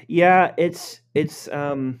 Yeah, it's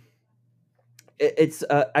I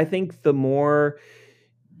think the more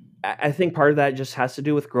I think part of that just has to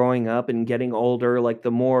do with growing up and getting older. Like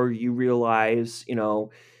the more you realize,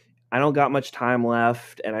 I don't got much time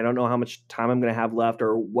left, and I don't know how much time I'm going to have left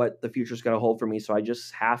or what the future's going to hold for me. So I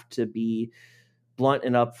just have to be blunt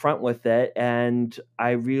and upfront with it. And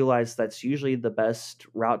I realize that's usually the best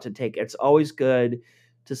route to take. It's always good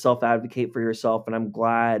to self advocate for yourself. And I'm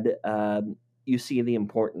glad you see the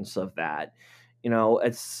importance of that.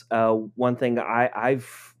 It's one thing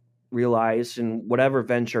I've realized in whatever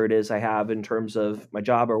venture it is I have in terms of my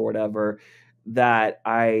job or whatever, that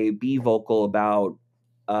um,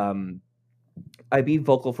 I be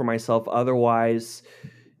vocal for myself. Otherwise,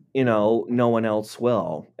 no one else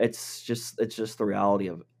will. It's just the reality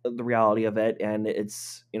of it, and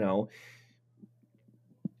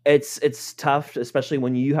it's tough, especially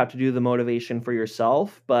when you have to do the motivation for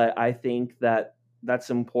yourself. But I think that that's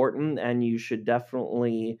important, and you should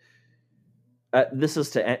definitely. This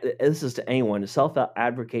is to anyone, to self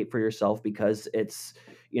advocate for yourself, because it's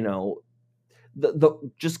you know the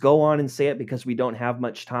just go on and say it, because we don't have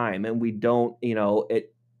much time, and we don't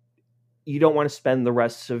it you don't want to spend the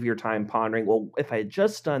rest of your time pondering, well, if I had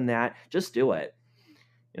just done that, just do it.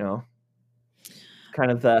 You know,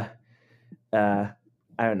 kind of the, I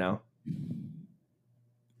don't know.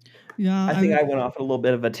 Yeah, I think I went off a little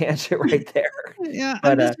bit of a tangent right there. yeah,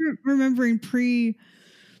 I'm But just remembering pre-COVID,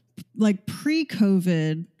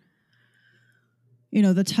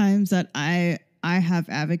 the times that I have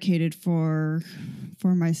advocated for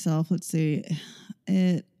myself. Let's see,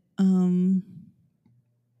 it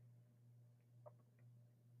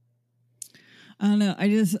I don't know.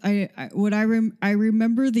 I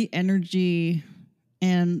remember the energy,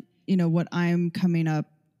 and what I'm coming up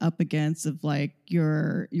against, of like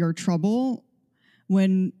your trouble,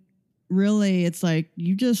 when really it's like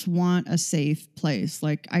you just want a safe place.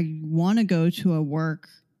 Like, I want to go to a work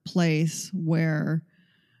place where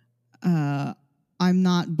I'm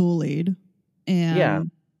not bullied, yeah, and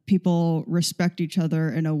people respect each other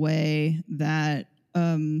in a way that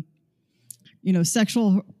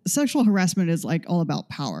sexual harassment is like all about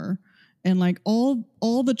power, and like all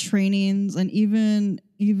the trainings, and even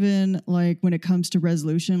like when it comes to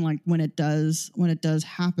resolution, like when it does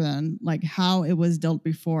happen, like how it was dealt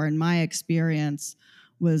before, in my experience,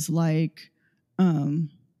 was like, oh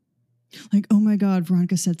my god,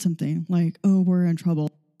 Veronica said something, like, oh, we're in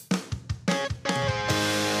trouble.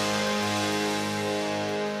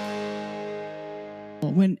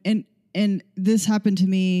 When and this happened to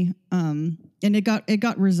me, and it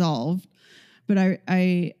got resolved, but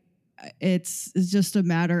I it's just a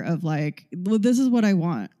matter of like, well, this is what I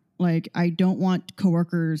want. Like, I don't want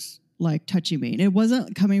coworkers like touching me. And it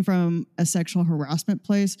wasn't coming from a sexual harassment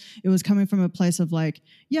place. It was coming from a place of like,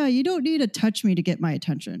 yeah, you don't need to touch me to get my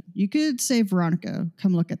attention. You could say, Veronica,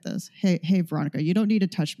 come look at this. Hey, Veronica, you don't need to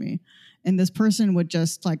touch me. And this person would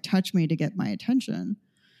just like touch me to get my attention.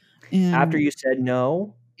 after And you said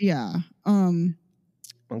no. yeah.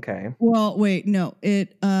 Okay. Well, wait, no.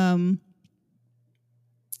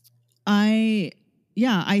 I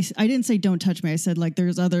I didn't say don't touch me. I said like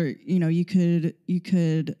there's other, you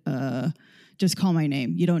could just call my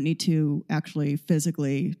name. You don't need to actually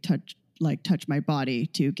physically touch my body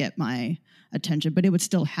to get my attention, but it would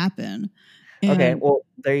still happen. Okay, And well,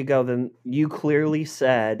 there you go. Then you clearly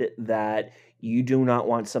said that you do not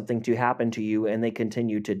want something to happen to you, and they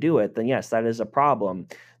continue to do it. Then yes, that is a problem.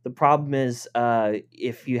 The problem is,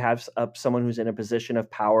 if you have someone who's in a position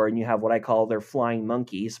of power, and you have what I call their flying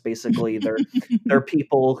monkeys. Basically, they're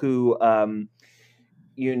people who,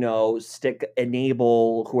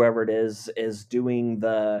 enable whoever it is doing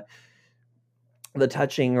the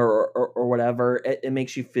touching, or whatever. It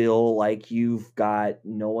makes you feel like you've got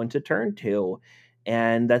no one to turn to,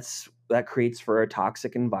 and that creates for a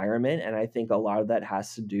toxic environment. And I think a lot of that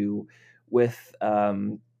has to do with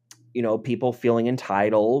people feeling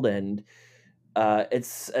entitled. And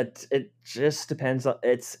it just depends on,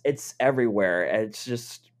 it's everywhere. It's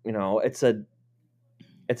just, it's a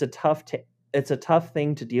it's a tough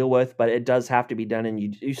thing to deal with, but it does have to be done,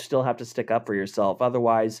 and you still have to stick up for yourself.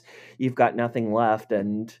 Otherwise, you've got nothing left,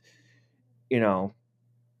 and you know,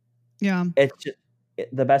 yeah. it's just,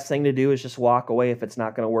 the best thing to do is just walk away if it's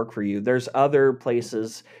not going to work for you. There's other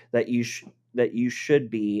places that you should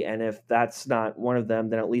be, and if that's not one of them,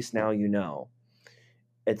 then at least now you know.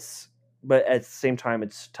 It's But at the same time,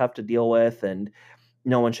 it's tough to deal with, and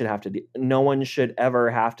no one should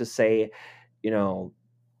ever have to say, you know,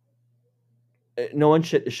 no one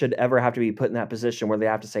should ever have to be put in that position where they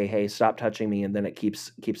have to say, "Hey, stop touching me," and then it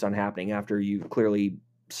keeps on happening after you've clearly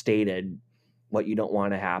stated what you don't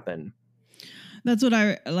want to happen. That's what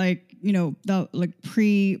I like, the like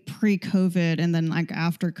pre-COVID and then like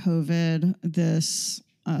after COVID, this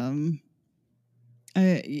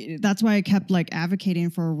that's why I kept like advocating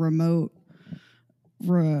for re,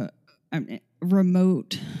 I mean,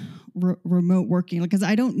 remote working, because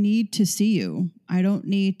I don't need to see you. I don't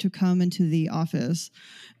need to come into the office.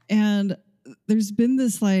 And there's been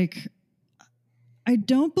this like, I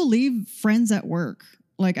don't believe friends at work.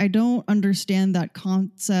 Like, I don't understand that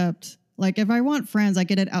concept. Like, if I want friends, I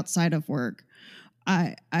get it outside of work.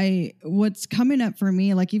 What's coming up for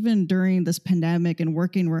me, like even during this pandemic and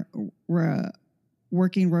working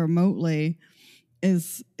remotely,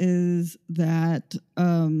 is that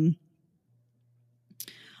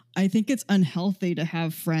I think it's unhealthy to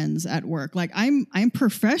have friends at work. Like I'm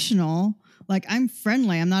professional, like I'm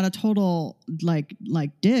friendly. I'm not a total like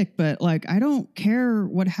dick, but like I don't care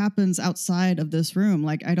what happens outside of this room.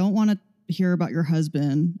 Like I don't want to hear about your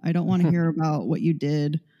husband. I don't want to hear about what you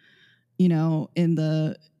did, in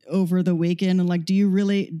the over the weekend. And like, do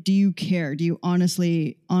you care? Do you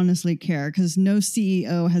honestly care? Because no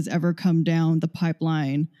CEO has ever come down the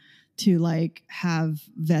pipeline to like have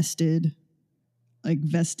vested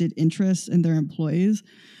interests in their employees.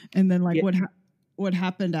 And then like Yeah. what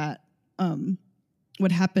happened at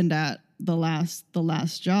the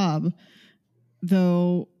last job,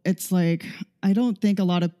 though, it's like I don't think a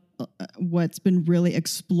lot of what's been really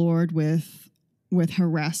explored with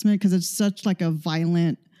harassment, because it's such like a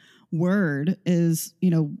violent word, is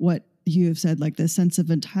what you have said, like this sense of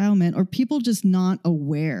entitlement, or people just not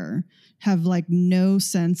aware, have like no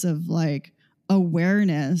sense of like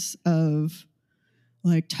awareness of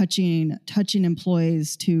like touching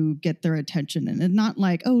employees to get their attention. And not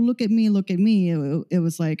like, oh, look at me. It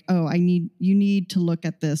was like, oh, you need to look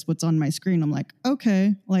at this, what's on my screen. I'm like,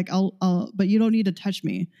 okay, like I'll but you don't need to touch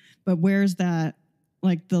me. But where's that,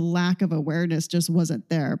 like the lack of awareness just wasn't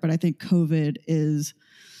there. But I think COVID is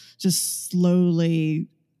just slowly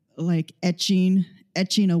like etching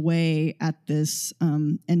away at this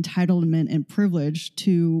entitlement and privilege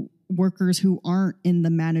to workers who aren't in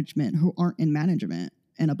management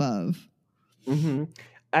and above. Hmm.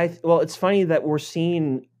 Well, it's funny that we're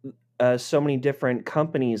seeing so many different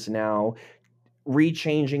companies now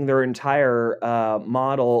rechanging their entire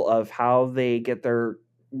model of how they get their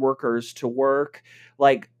workers to work.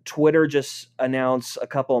 Like Twitter just announced a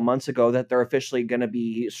couple of months ago that they're officially going to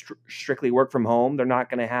be strictly work from home. They're not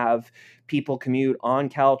going to have people commute on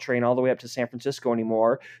Caltrain all the way up to San Francisco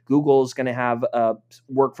anymore. Google's going to have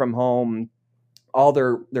work from home, all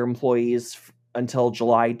their employees until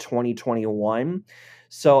July 2021.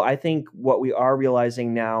 So I think what we are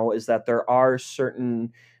realizing now is that there are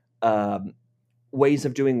certain um, ways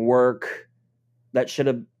of doing work that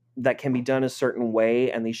can be done a certain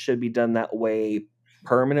way, and they should be done that way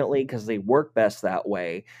permanently because they work best that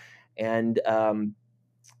way. And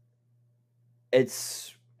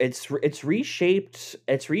it's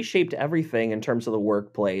reshaped everything in terms of the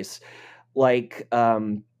workplace. Like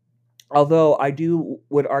although I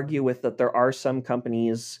would argue with that there are some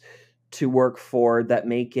companies to work for that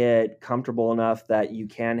make it comfortable enough that you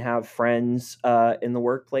can have friends in the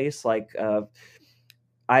workplace. Like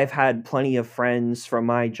I've had plenty of friends from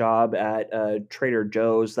my job at Trader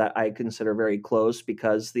Joe's that I consider very close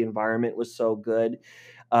because the environment was so good.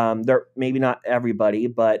 There, maybe not everybody,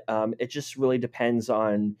 but it just really depends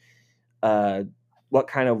on uh, what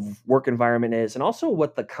kind of work environment is, and also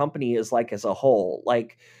what the company is like as a whole.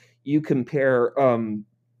 Like you compare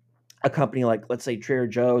a company like, let's say, Trader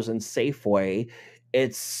Joe's and Safeway,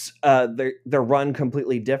 it's they're run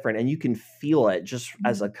completely different, and you can feel it just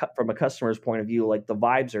as from a customer's point of view. Like the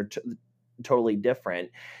vibes are totally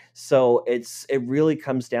different. So it really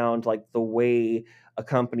comes down to like the way a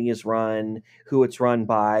company is run, who it's run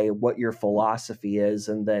by, what your philosophy is,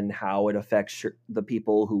 and then how it affects the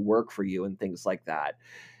people who work for you and things like that.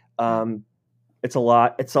 Um, it's a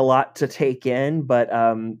lot. It's a lot to take in, but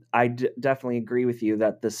I definitely agree with you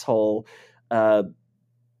that this whole uh,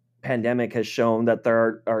 pandemic has shown that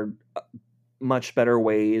there are much better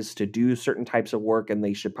ways to do certain types of work, and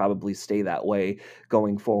they should probably stay that way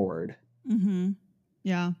going forward. Mm-hmm.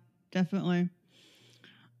 Yeah, definitely.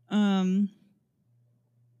 Um,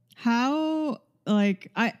 how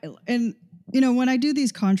like I and when I do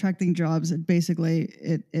these contracting jobs, it basically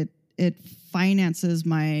it finances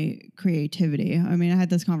my creativity. I mean, I had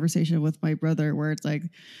this conversation with my brother where it's like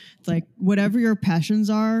whatever your passions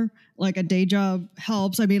are, like a day job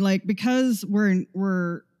helps. I mean, like because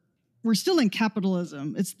we're still in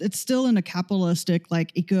capitalism. It's still in a capitalistic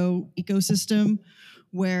like ecosystem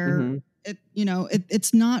where Hmm.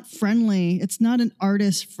 it's not friendly. It's not an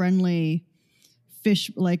artist friendly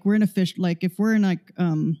fish, like we're in a fish, like if we're in like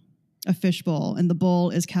a fish bowl and the bowl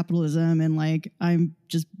is capitalism, and like I'm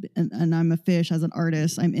just and I'm a fish as an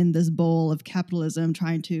artist, I'm in this bowl of capitalism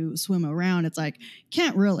trying to swim around. It's like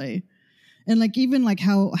can't really. And like even like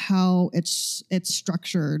how it's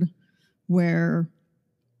structured, where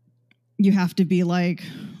you have to be like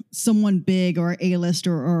someone big or A-list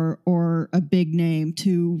or a big name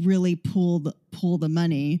to really pull the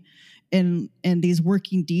money, and these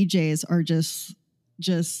working DJs are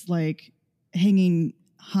just like hanging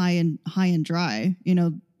high and dry. You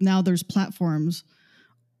know, now there's platforms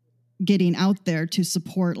getting out there to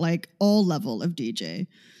support like all level of DJ,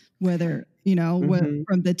 whether you know Mhm.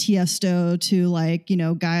 from the Tiesto to like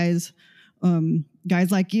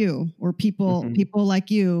guys like you or Mhm. people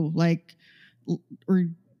like you, like or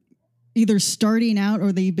either starting out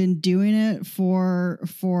or they've been doing it for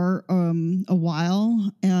a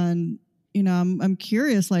while. And you know, I'm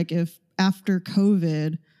curious, like if after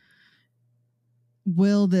COVID,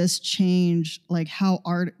 will this change like how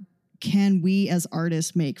art can we as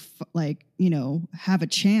artists make like you know have a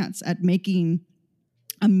chance at making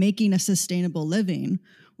a sustainable living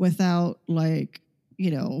without like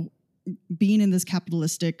you know being in this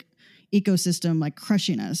capitalistic ecosystem like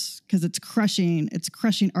crushing us, because it's crushing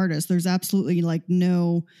artists. There's absolutely like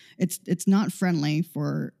no, it's not friendly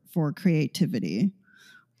for creativity.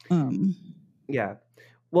 um Yeah.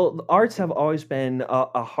 Well, the arts have always been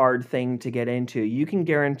a hard thing to get into. You can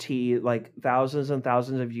guarantee, like thousands and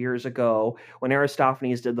thousands of years ago, when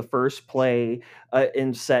Aristophanes did the first play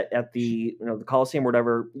in set at the the Colosseum or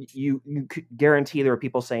whatever, you could guarantee there were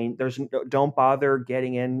people saying, don't bother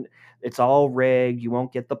getting in. It's all rigged. You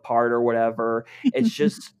won't get the part or whatever. It's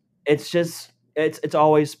just it's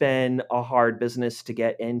always been a hard business to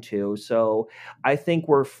get into. So I think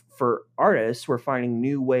for artists, we're finding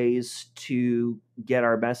new ways to get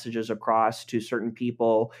our messages across to certain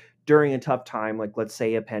people during a tough time, like let's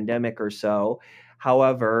say a pandemic or so.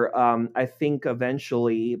 However, I think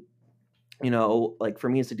eventually, like for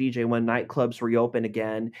me as a DJ, when nightclubs reopen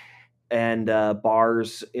again and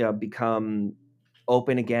bars become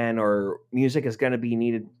open again, or music is going to be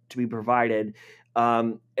needed to be provided,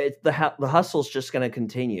 the hustle's just going to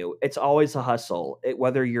continue. It's always a hustle,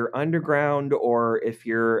 whether you're underground or if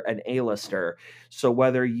you're an A-lister. So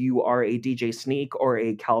whether you are a DJ Sneak or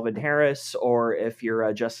a Calvin Harris, or if you're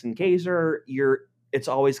a Justin Kayser, it's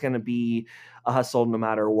always going to be a hustle no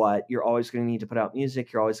matter what. You're always going to need to put out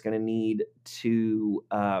music. You're always going to need to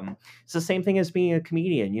it's the same thing as being a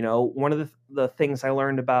comedian. One of the things I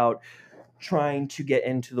learned about trying to get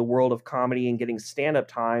into the world of comedy and getting stand-up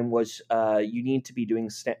time was you need to be doing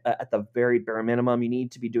at the very bare minimum, you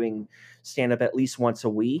need to be doing stand-up at least once a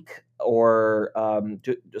week, or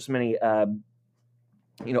do as many open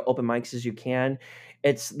mics as you can.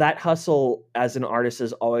 It's that hustle as an artist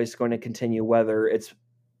is always going to continue, whether it's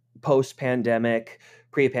post-pandemic,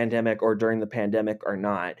 pre-pandemic, or during the pandemic or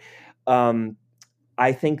not. um,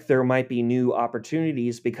 I think there might be new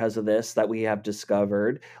opportunities because of this that we have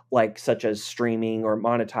discovered, like such as streaming or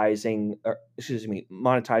monetizing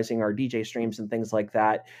our DJ streams and things like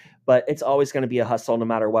that. But it's always going to be a hustle no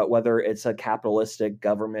matter what, whether it's a capitalistic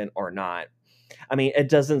government or not. I mean, it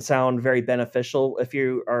doesn't sound very beneficial if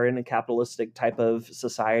you are in a capitalistic type of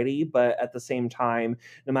society, but at the same time,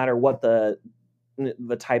 no matter what the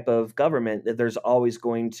type of government, that there's always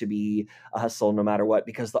going to be a hustle no matter what,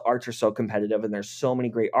 because the arts are so competitive and there's so many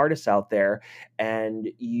great artists out there. And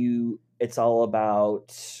it's all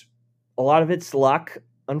about, a lot of it's luck,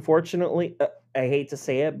 unfortunately. I hate to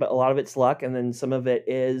say it, but a lot of it's luck, and then some of it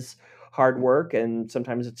is hard work, and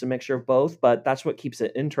sometimes it's a mixture of both. But that's what keeps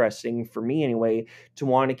it interesting for me anyway, to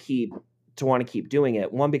want to keep doing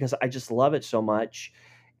it. One, because I just love it so much,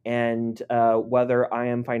 and whether I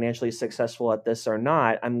am financially successful at this or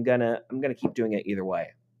not, I'm gonna keep doing it either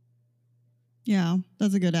way. yeah,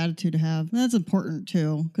 that's a good attitude to have. That's important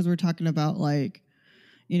too, because we're talking about like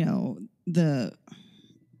you know the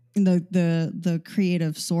the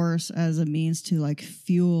creative source as a means to like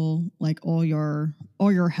fuel like all your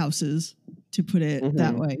houses, to put it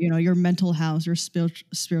that Hmm. way. You know, your mental house, your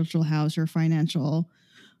spiritual house, your financial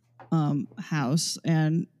house,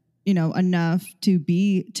 and you know enough to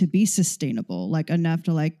be sustainable, like enough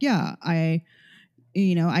to like yeah, I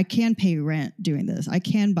can pay rent doing this, I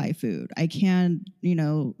can buy food, I can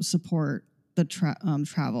support the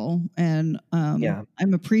travel. And Yeah,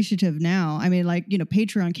 I'm appreciative now. I mean, like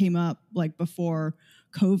Patreon came up like before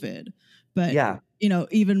COVID, but yeah,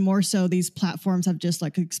 even more so, these platforms have just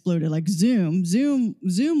like exploded. Like Zoom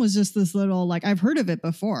was just this little, like I've heard of it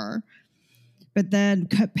before, but then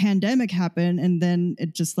pandemic happened, and then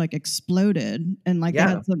it just like exploded, and like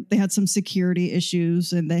Yeah. they had some security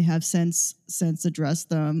issues, and they have since addressed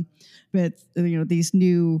them. But these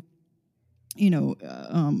new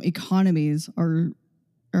economies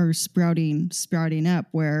are sprouting up,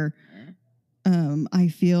 where I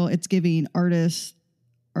feel it's giving artists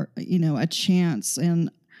a chance. And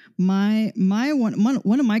my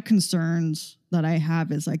one of my concerns that I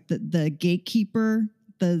have is like the gatekeeper,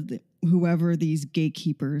 the whoever these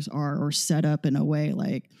gatekeepers are, or set up in a way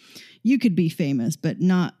like you could be famous but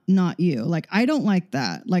not you. Like, I don't like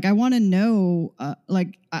that. Like, I want to know,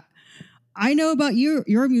 like, I know about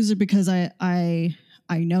your music because I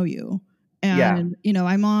know you. Yeah. And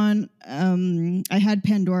I'm on I had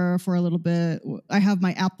Pandora for a little bit. I have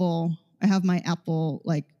my Apple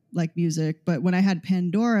like music, but when I had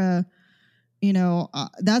Pandora,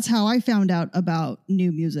 that's how I found out about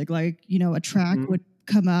new music. Like, a track Mhm. would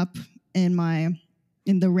come up in the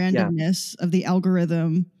Yeah. randomness of the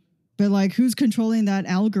algorithm, but like, who's controlling that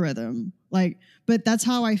algorithm? Like, but that's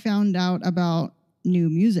how I found out about new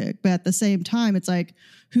music. But at the same time, it's like,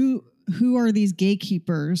 who are these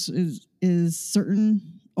gatekeepers? Is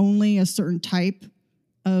only a certain type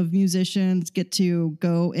of musicians get to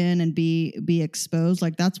go in and be exposed?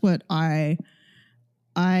 Like, that's what I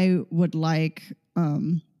would like,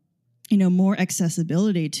 more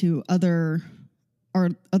accessibility to other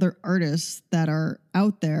artists that are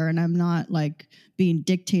out there, and I'm not like being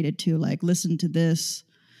dictated to like listen to this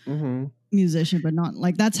Mhm. musician, but not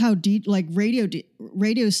like that's how like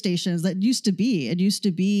radio stations that used to be. It used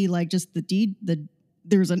to be like just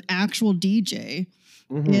there's an actual DJ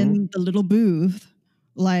Mhm. in the little booth.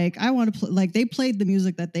 Like, I want to play, like, they played the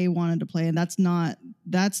music that they wanted to play, and that's not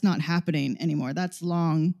happening anymore. That's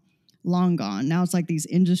long gone. Now it's like these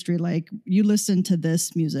industry, like, you listen to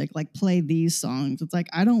this music, like, play these songs. It's like,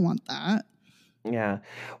 I don't want that. Yeah.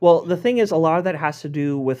 Well, the thing is, a lot of that has to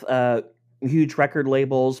do with huge record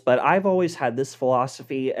labels, but I've always had this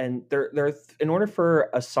philosophy, and in order for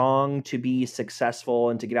a song to be successful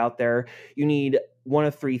and to get out there, you need one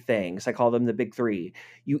of three things. I call them the big three.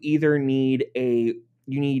 You either need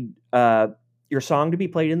your song to be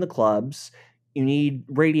played in the clubs, you need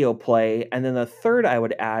radio play, and then the third I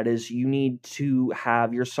would add is you need to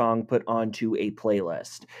have your song put onto a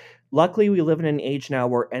playlist. Luckily, we live in an age now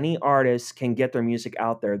where any artist can get their music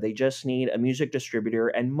out there. They just need a music distributor,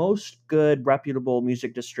 and most good, reputable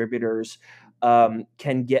music distributors can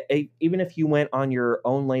even if you went on your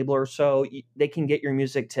own label or so, they can get your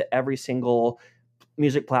music to every single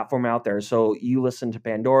music platform out there. So you listen to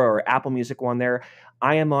Pandora or Apple Music on there.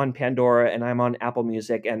 I am on Pandora and I'm on Apple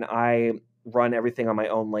Music, and I run everything on my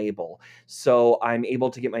own label. So I'm able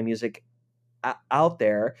to get my music out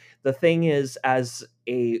there. The thing is, as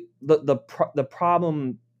the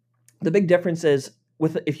problem, the big difference is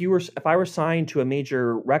with if I were signed to a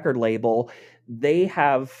major record label, they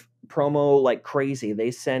have promo like crazy. They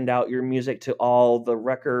send out your music to all the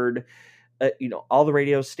all the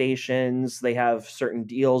radio stations. They have certain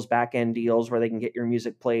deals, back end deals, where they can get your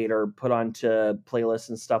music played or put onto playlists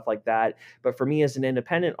and stuff like that. But for me as an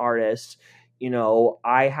independent artist,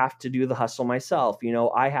 I have to do the hustle myself.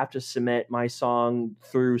 I have to submit my song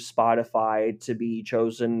through Spotify to be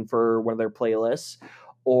chosen for one of their playlists,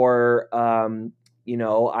 or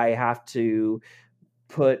I have to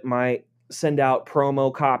send out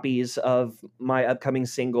promo copies of my upcoming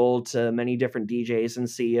single to many different DJs and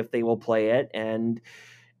see if they will play it. And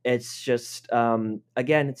it's just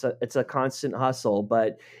again, it's a constant hustle.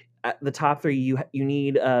 But at the top three, you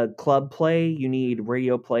need club play, you need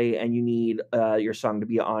radio play, and you need your song to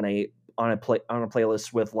be on a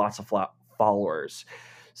playlist with lots of followers.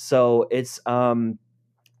 So it's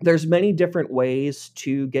there's many different ways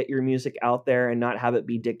to get your music out there and not have it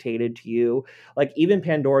be dictated to you. Like, even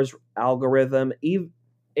Pandora's algorithm, even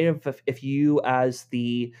if you as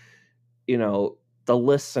the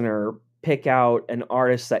listener pick out an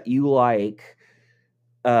artist that you like,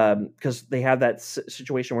 because they have that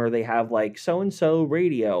situation where they have like so and so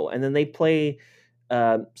radio, and then they play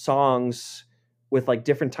songs with like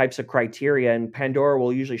different types of criteria, and Pandora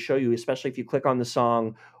will usually show you, especially if you click on the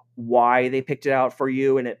song, why they picked it out for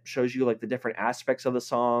you, and it shows you like the different aspects of the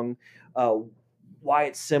song, uh, why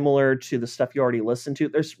it's similar to the stuff you already listened to.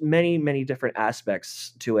 There's many different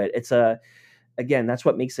aspects to it. Again, that's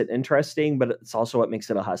what makes it interesting, but it's also what makes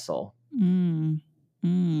it a hustle. Mm.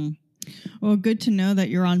 Well, good to know that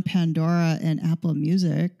you're on Pandora and Apple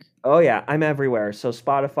Music. Oh yeah, I'm everywhere. So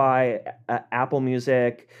Spotify, Apple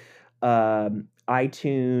Music,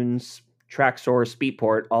 iTunes, Tracksource,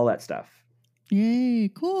 Beatport, all that stuff. Yay,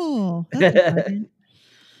 cool. That's exciting.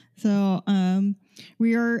 So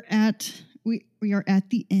we are at we are at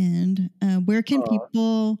the end. Where can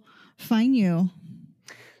people find you?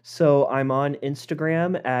 So I'm on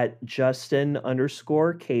Instagram at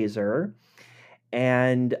Justin_Kayser.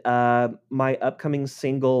 And my upcoming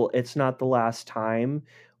single, It's Not the Last Time,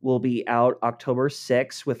 will be out October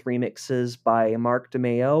 6th with remixes by Mark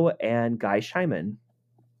DeMeo and Guy Scheiman.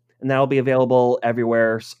 And that'll be available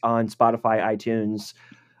everywhere on Spotify, iTunes,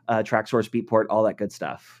 TrackSource, Beatport, all that good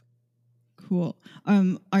stuff. Cool.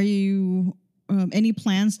 Are you any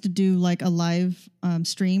plans to do like a live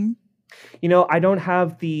stream? I don't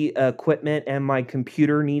have the equipment and my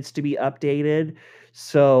computer needs to be updated.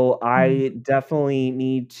 So I definitely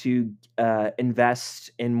need to invest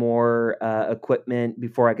in more equipment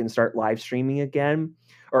before I can start live streaming again,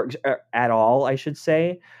 or at all, I should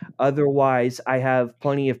say. Otherwise, I have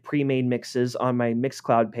plenty of pre-made mixes on my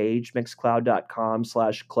Mixcloud page,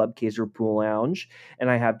 mixcloud.com/Club Kayser Pool Lounge. And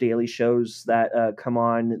I have daily shows that come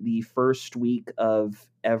on the first week of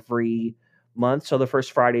every month. So the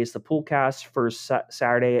first Friday is the pool cast. First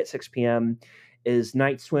Saturday at 6 p.m. is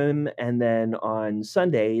night swim. And then on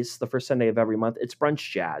Sundays, the first Sunday of every month, it's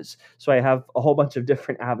brunch jazz. So I have a whole bunch of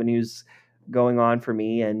different avenues going on for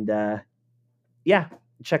me. And yeah,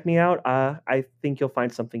 check me out. I think you'll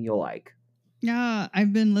find something you'll like. Yeah,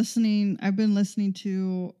 I've been listening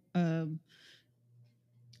to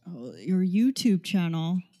your YouTube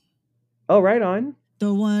channel. Oh, right on.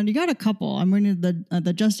 The one you got a couple. I'm reading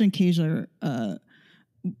the Justin Kayser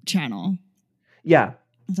channel. Yeah.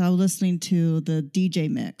 So I was listening to the DJ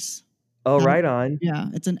mix. Oh, right on. Yeah,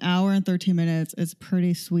 it's an hour and 13 minutes. It's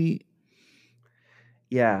pretty sweet.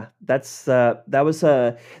 Yeah, that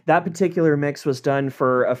particular mix was done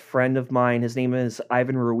for a friend of mine. His name is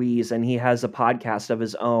Ivan Ruiz, and he has a podcast of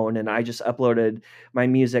his own. And I just uploaded my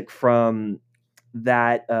music from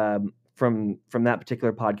that from that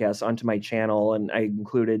particular podcast onto my channel, and I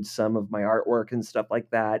included some of my artwork and stuff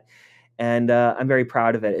like that. And I'm very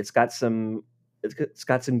proud of it. It's got some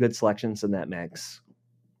good selections in that mix.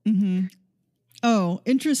 Mm-hmm. Oh,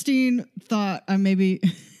 interesting thought. Let's see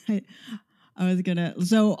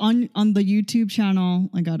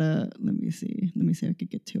if I could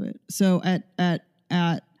get to it. So at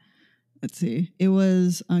let's see, it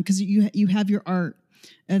was because you have your art,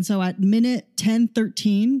 and so at minute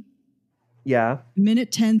 10:13. Yeah.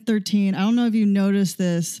 Minute 10:13. I don't know if you noticed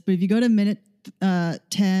this, but if you go to minute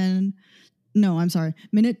 10, no, I'm sorry,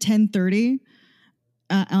 minute 10:30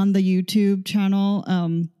 on the YouTube channel.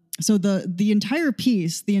 So the entire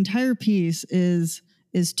piece is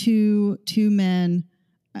two men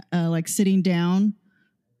like sitting down.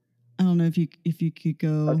 I don't know if you could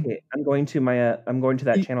go. Okay, I'm going to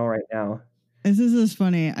that channel right now. This is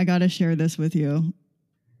funny. I got to share this with you.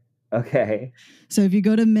 Okay. So if you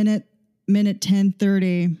go to minute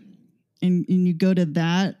 10:30 and you go to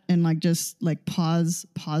that and like just like pause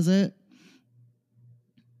it.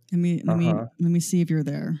 Let me see if you're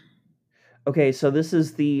there. Okay, so this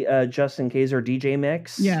is the Justin Kayser DJ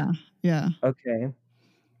mix. Yeah. Okay.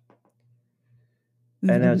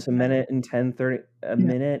 And it's a minute and 10:30,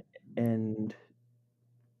 minute and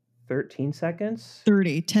 13 seconds.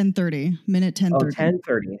 10:30, minute 10:30. Oh,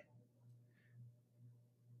 10:30.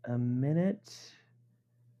 A minute.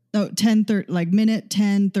 Oh, 10:30, like minute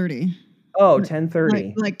 10:30. Oh,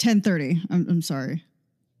 10:30. Like 10:30. I'm sorry.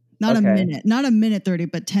 Not a minute 30,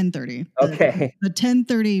 but 10:30. Okay. The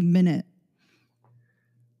 10:30 minute.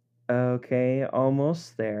 Okay,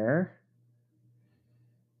 almost there.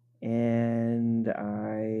 And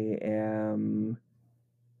I am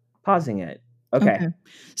pausing it. Okay.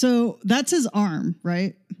 So that's his arm,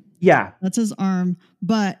 right? Yeah. That's his arm,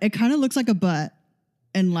 but it kind of looks like a butt.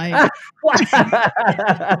 And like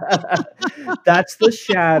that's the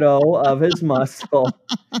shadow of his muscle.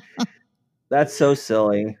 That's so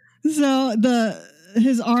silly. So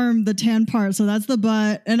his arm, the tan part, so that's the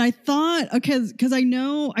butt. And I thought, okay, because I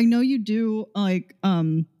know you do like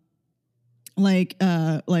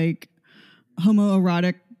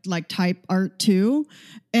homoerotic like type art too.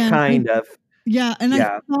 And kind of. Yeah. And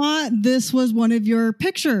I thought this was one of your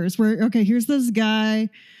pictures where, okay, here's this guy.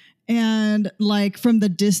 And like from the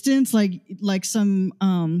distance, like some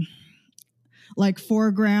like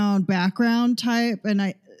foreground background type, and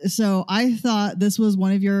I thought this was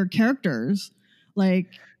one of your characters, like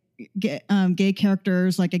gay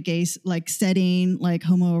characters, like a gay like setting, like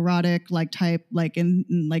homoerotic like type, like and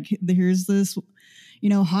like here's this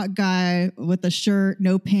hot guy with a shirt,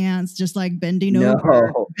 no pants, just like bending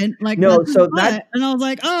over. And I was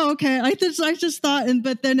like, oh, okay. I just thought,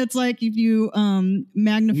 but then it's like if you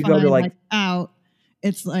magnify you go to like out,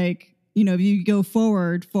 it's like if you go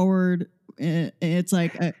forward It's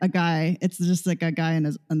like a guy. It's just like a guy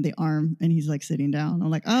on the arm, and he's like sitting down. I'm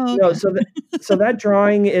like, oh, No, okay. so that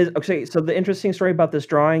drawing is okay. So the interesting story about this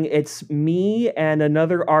drawing, it's me and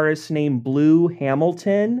another artist named Blue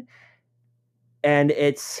Hamilton, and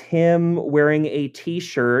it's him wearing a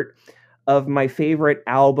T-shirt of my favorite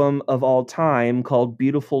album of all time called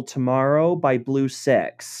 "Beautiful Tomorrow" by Blue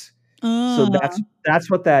Six. So that's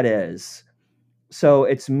what that is. So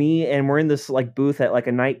it's me, and we're in this like booth at like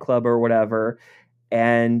a nightclub or whatever,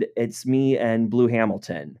 and it's me and Blue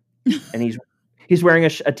Hamilton, and he's wearing a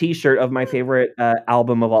T-shirt of my favorite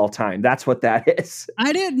album of all time. That's what that is.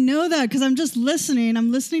 I didn't know that because I'm just listening.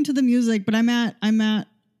 I'm listening to the music, but I'm at minute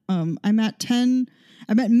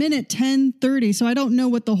 10:30, so I don't know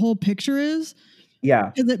what the whole picture is.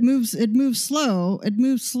 Yeah, because it moves slow.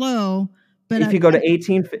 But if you go to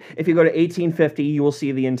 1850, you will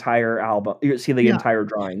see the entire album. You see the entire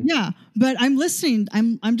drawing. Yeah, but I'm listening.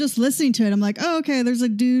 I'm just listening to it. I'm like, oh, okay. There's a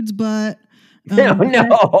dude's butt. No.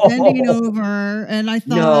 Bending over, and I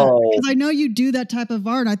thought because I know you do that type of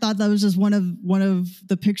art. I thought that was just one of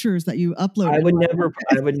the pictures that you uploaded. I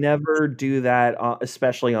would never do that,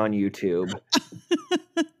 especially on YouTube.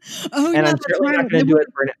 Oh, and yeah, I'm certainly not going to do it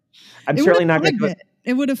for. I'm certainly not going to do it.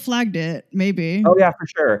 It would have flagged it, maybe. Oh yeah, for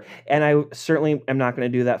sure. And I certainly am not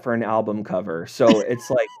going to do that for an album cover. So it's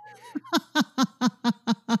like.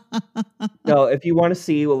 No, if you want to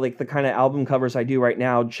see like the kind of album covers I do right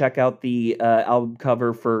now, check out the album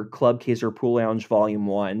cover for Club Kayser Pool Lounge Volume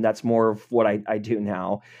 1. That's more of what I do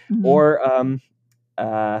now. Mm-hmm. Or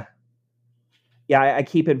I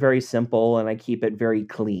keep it very simple and I keep it very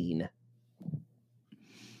clean.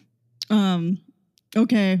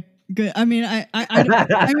 Okay, good. I mean, I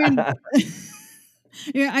mean,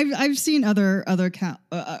 yeah, I've seen other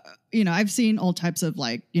I've seen all types of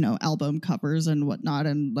like, album covers and whatnot.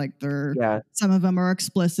 And like some of them are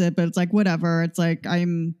explicit, but it's like, whatever. It's like, I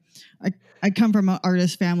come from an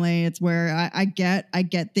artist family. It's where I get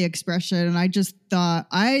the expression. And I just thought,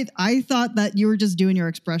 I thought that you were just doing your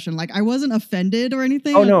expression. Like I wasn't offended or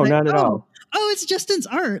anything. Oh, no, like, not at all. Oh, it's Justin's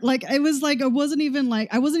art. Like, it was like, I wasn't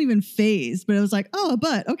even phased, but it was like, oh,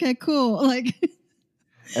 but okay, cool. Like,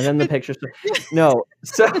 and then the pictures. No.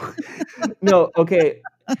 So, no. Okay.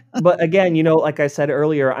 But again, like I said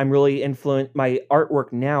earlier, I'm really influenced. My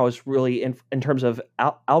artwork now is really in terms of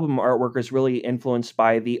album artwork is really influenced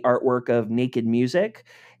by the artwork of Naked Music.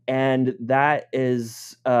 And that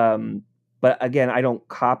is, but again, I don't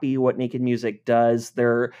copy what Naked Music does.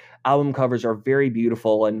 Their album covers are very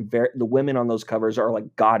beautiful, and the women on those covers are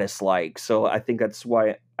like goddess-like. So I think that's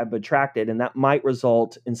why I'm attracted, and that might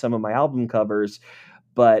result in some of my album covers.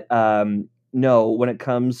 But no, when it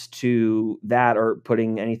comes to that or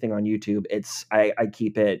putting anything on YouTube, it's I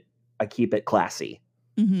keep it classy.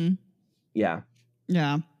 Mm-hmm. Yeah.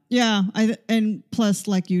 And plus,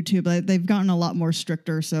 like YouTube, they've gotten a lot more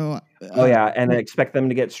stricter. So and I expect them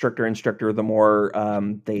to get stricter and stricter the more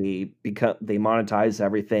they monetize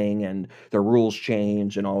everything and their rules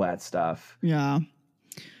change and all that stuff. Yeah.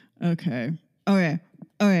 Okay.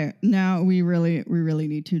 Now we really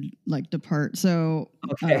need to like depart. So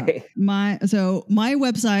my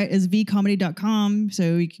website is vcomedy.com.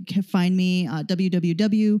 So you can find me at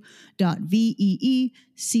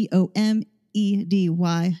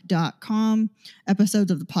www.veecomedy.com.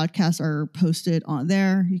 Episodes of the podcast are posted on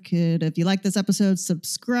there. You could, if you like this episode,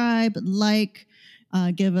 subscribe,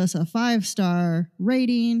 give us a 5-star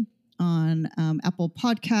rating on Apple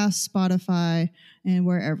Podcasts, Spotify, and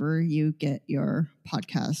wherever you get your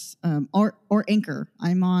podcasts, or Anchor.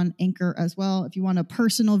 I'm on Anchor as well. If you want a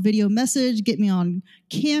personal video message, get me on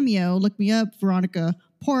Cameo. Look me up, Veronica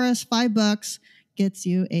Porras. $5 gets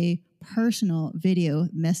you a personal video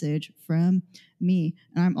message from me.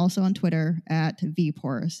 And I'm also on Twitter at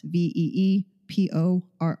VPorras,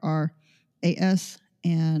 VEEPORRAS.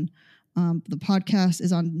 And the podcast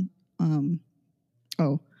is on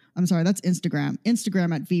I'm sorry, that's Instagram.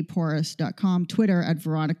 Instagram at vporras.com, Twitter at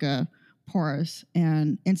Veronica Porras,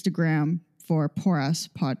 and Instagram for Porras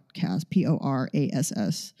Podcast,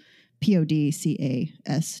 PORASS,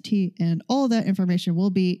 PODCAST. And all that information will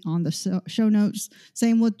be on the show notes.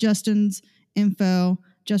 Same with Justin's info.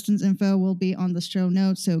 Justin's info will be on the show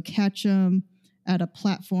notes, so catch him at a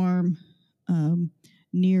platform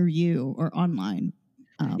near you or online.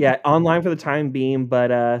 Online for the time being,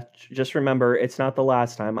 but just remember, it's not the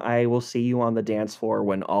last time. I will see you on the dance floor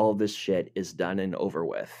when all of this shit is done and over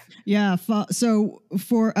with. Yeah. So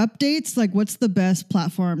for updates, like what's the best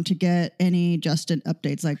platform to get any Justin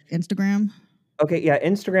updates? Like Instagram? Okay, yeah,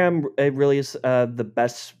 Instagram it really is the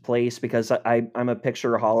best place because I'm a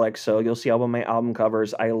pictureaholic, so you'll see all of my album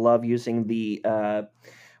covers. I love using the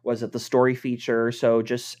was it the story feature. So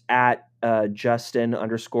just at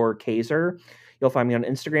Justin_Kayser, you'll find me on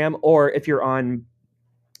Instagram. Or if you're on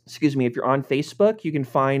Facebook, you can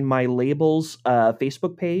find my label's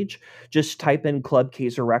Facebook page. Just type in Club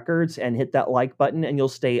Kayser Records and hit that like button, and you'll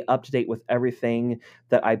stay up to date with everything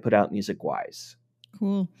that I put out music-wise.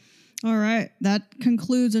 Cool. All right. That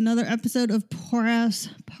concludes another episode of Poor Ass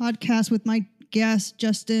Podcast with my guest,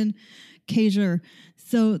 Justin Kayser.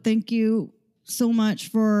 So thank you so much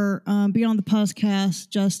for being on the podcast,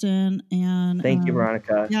 Justin. And thank you,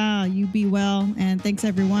 Veronica. Yeah, you be well. And thanks,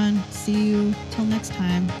 everyone. See you till next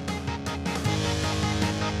time.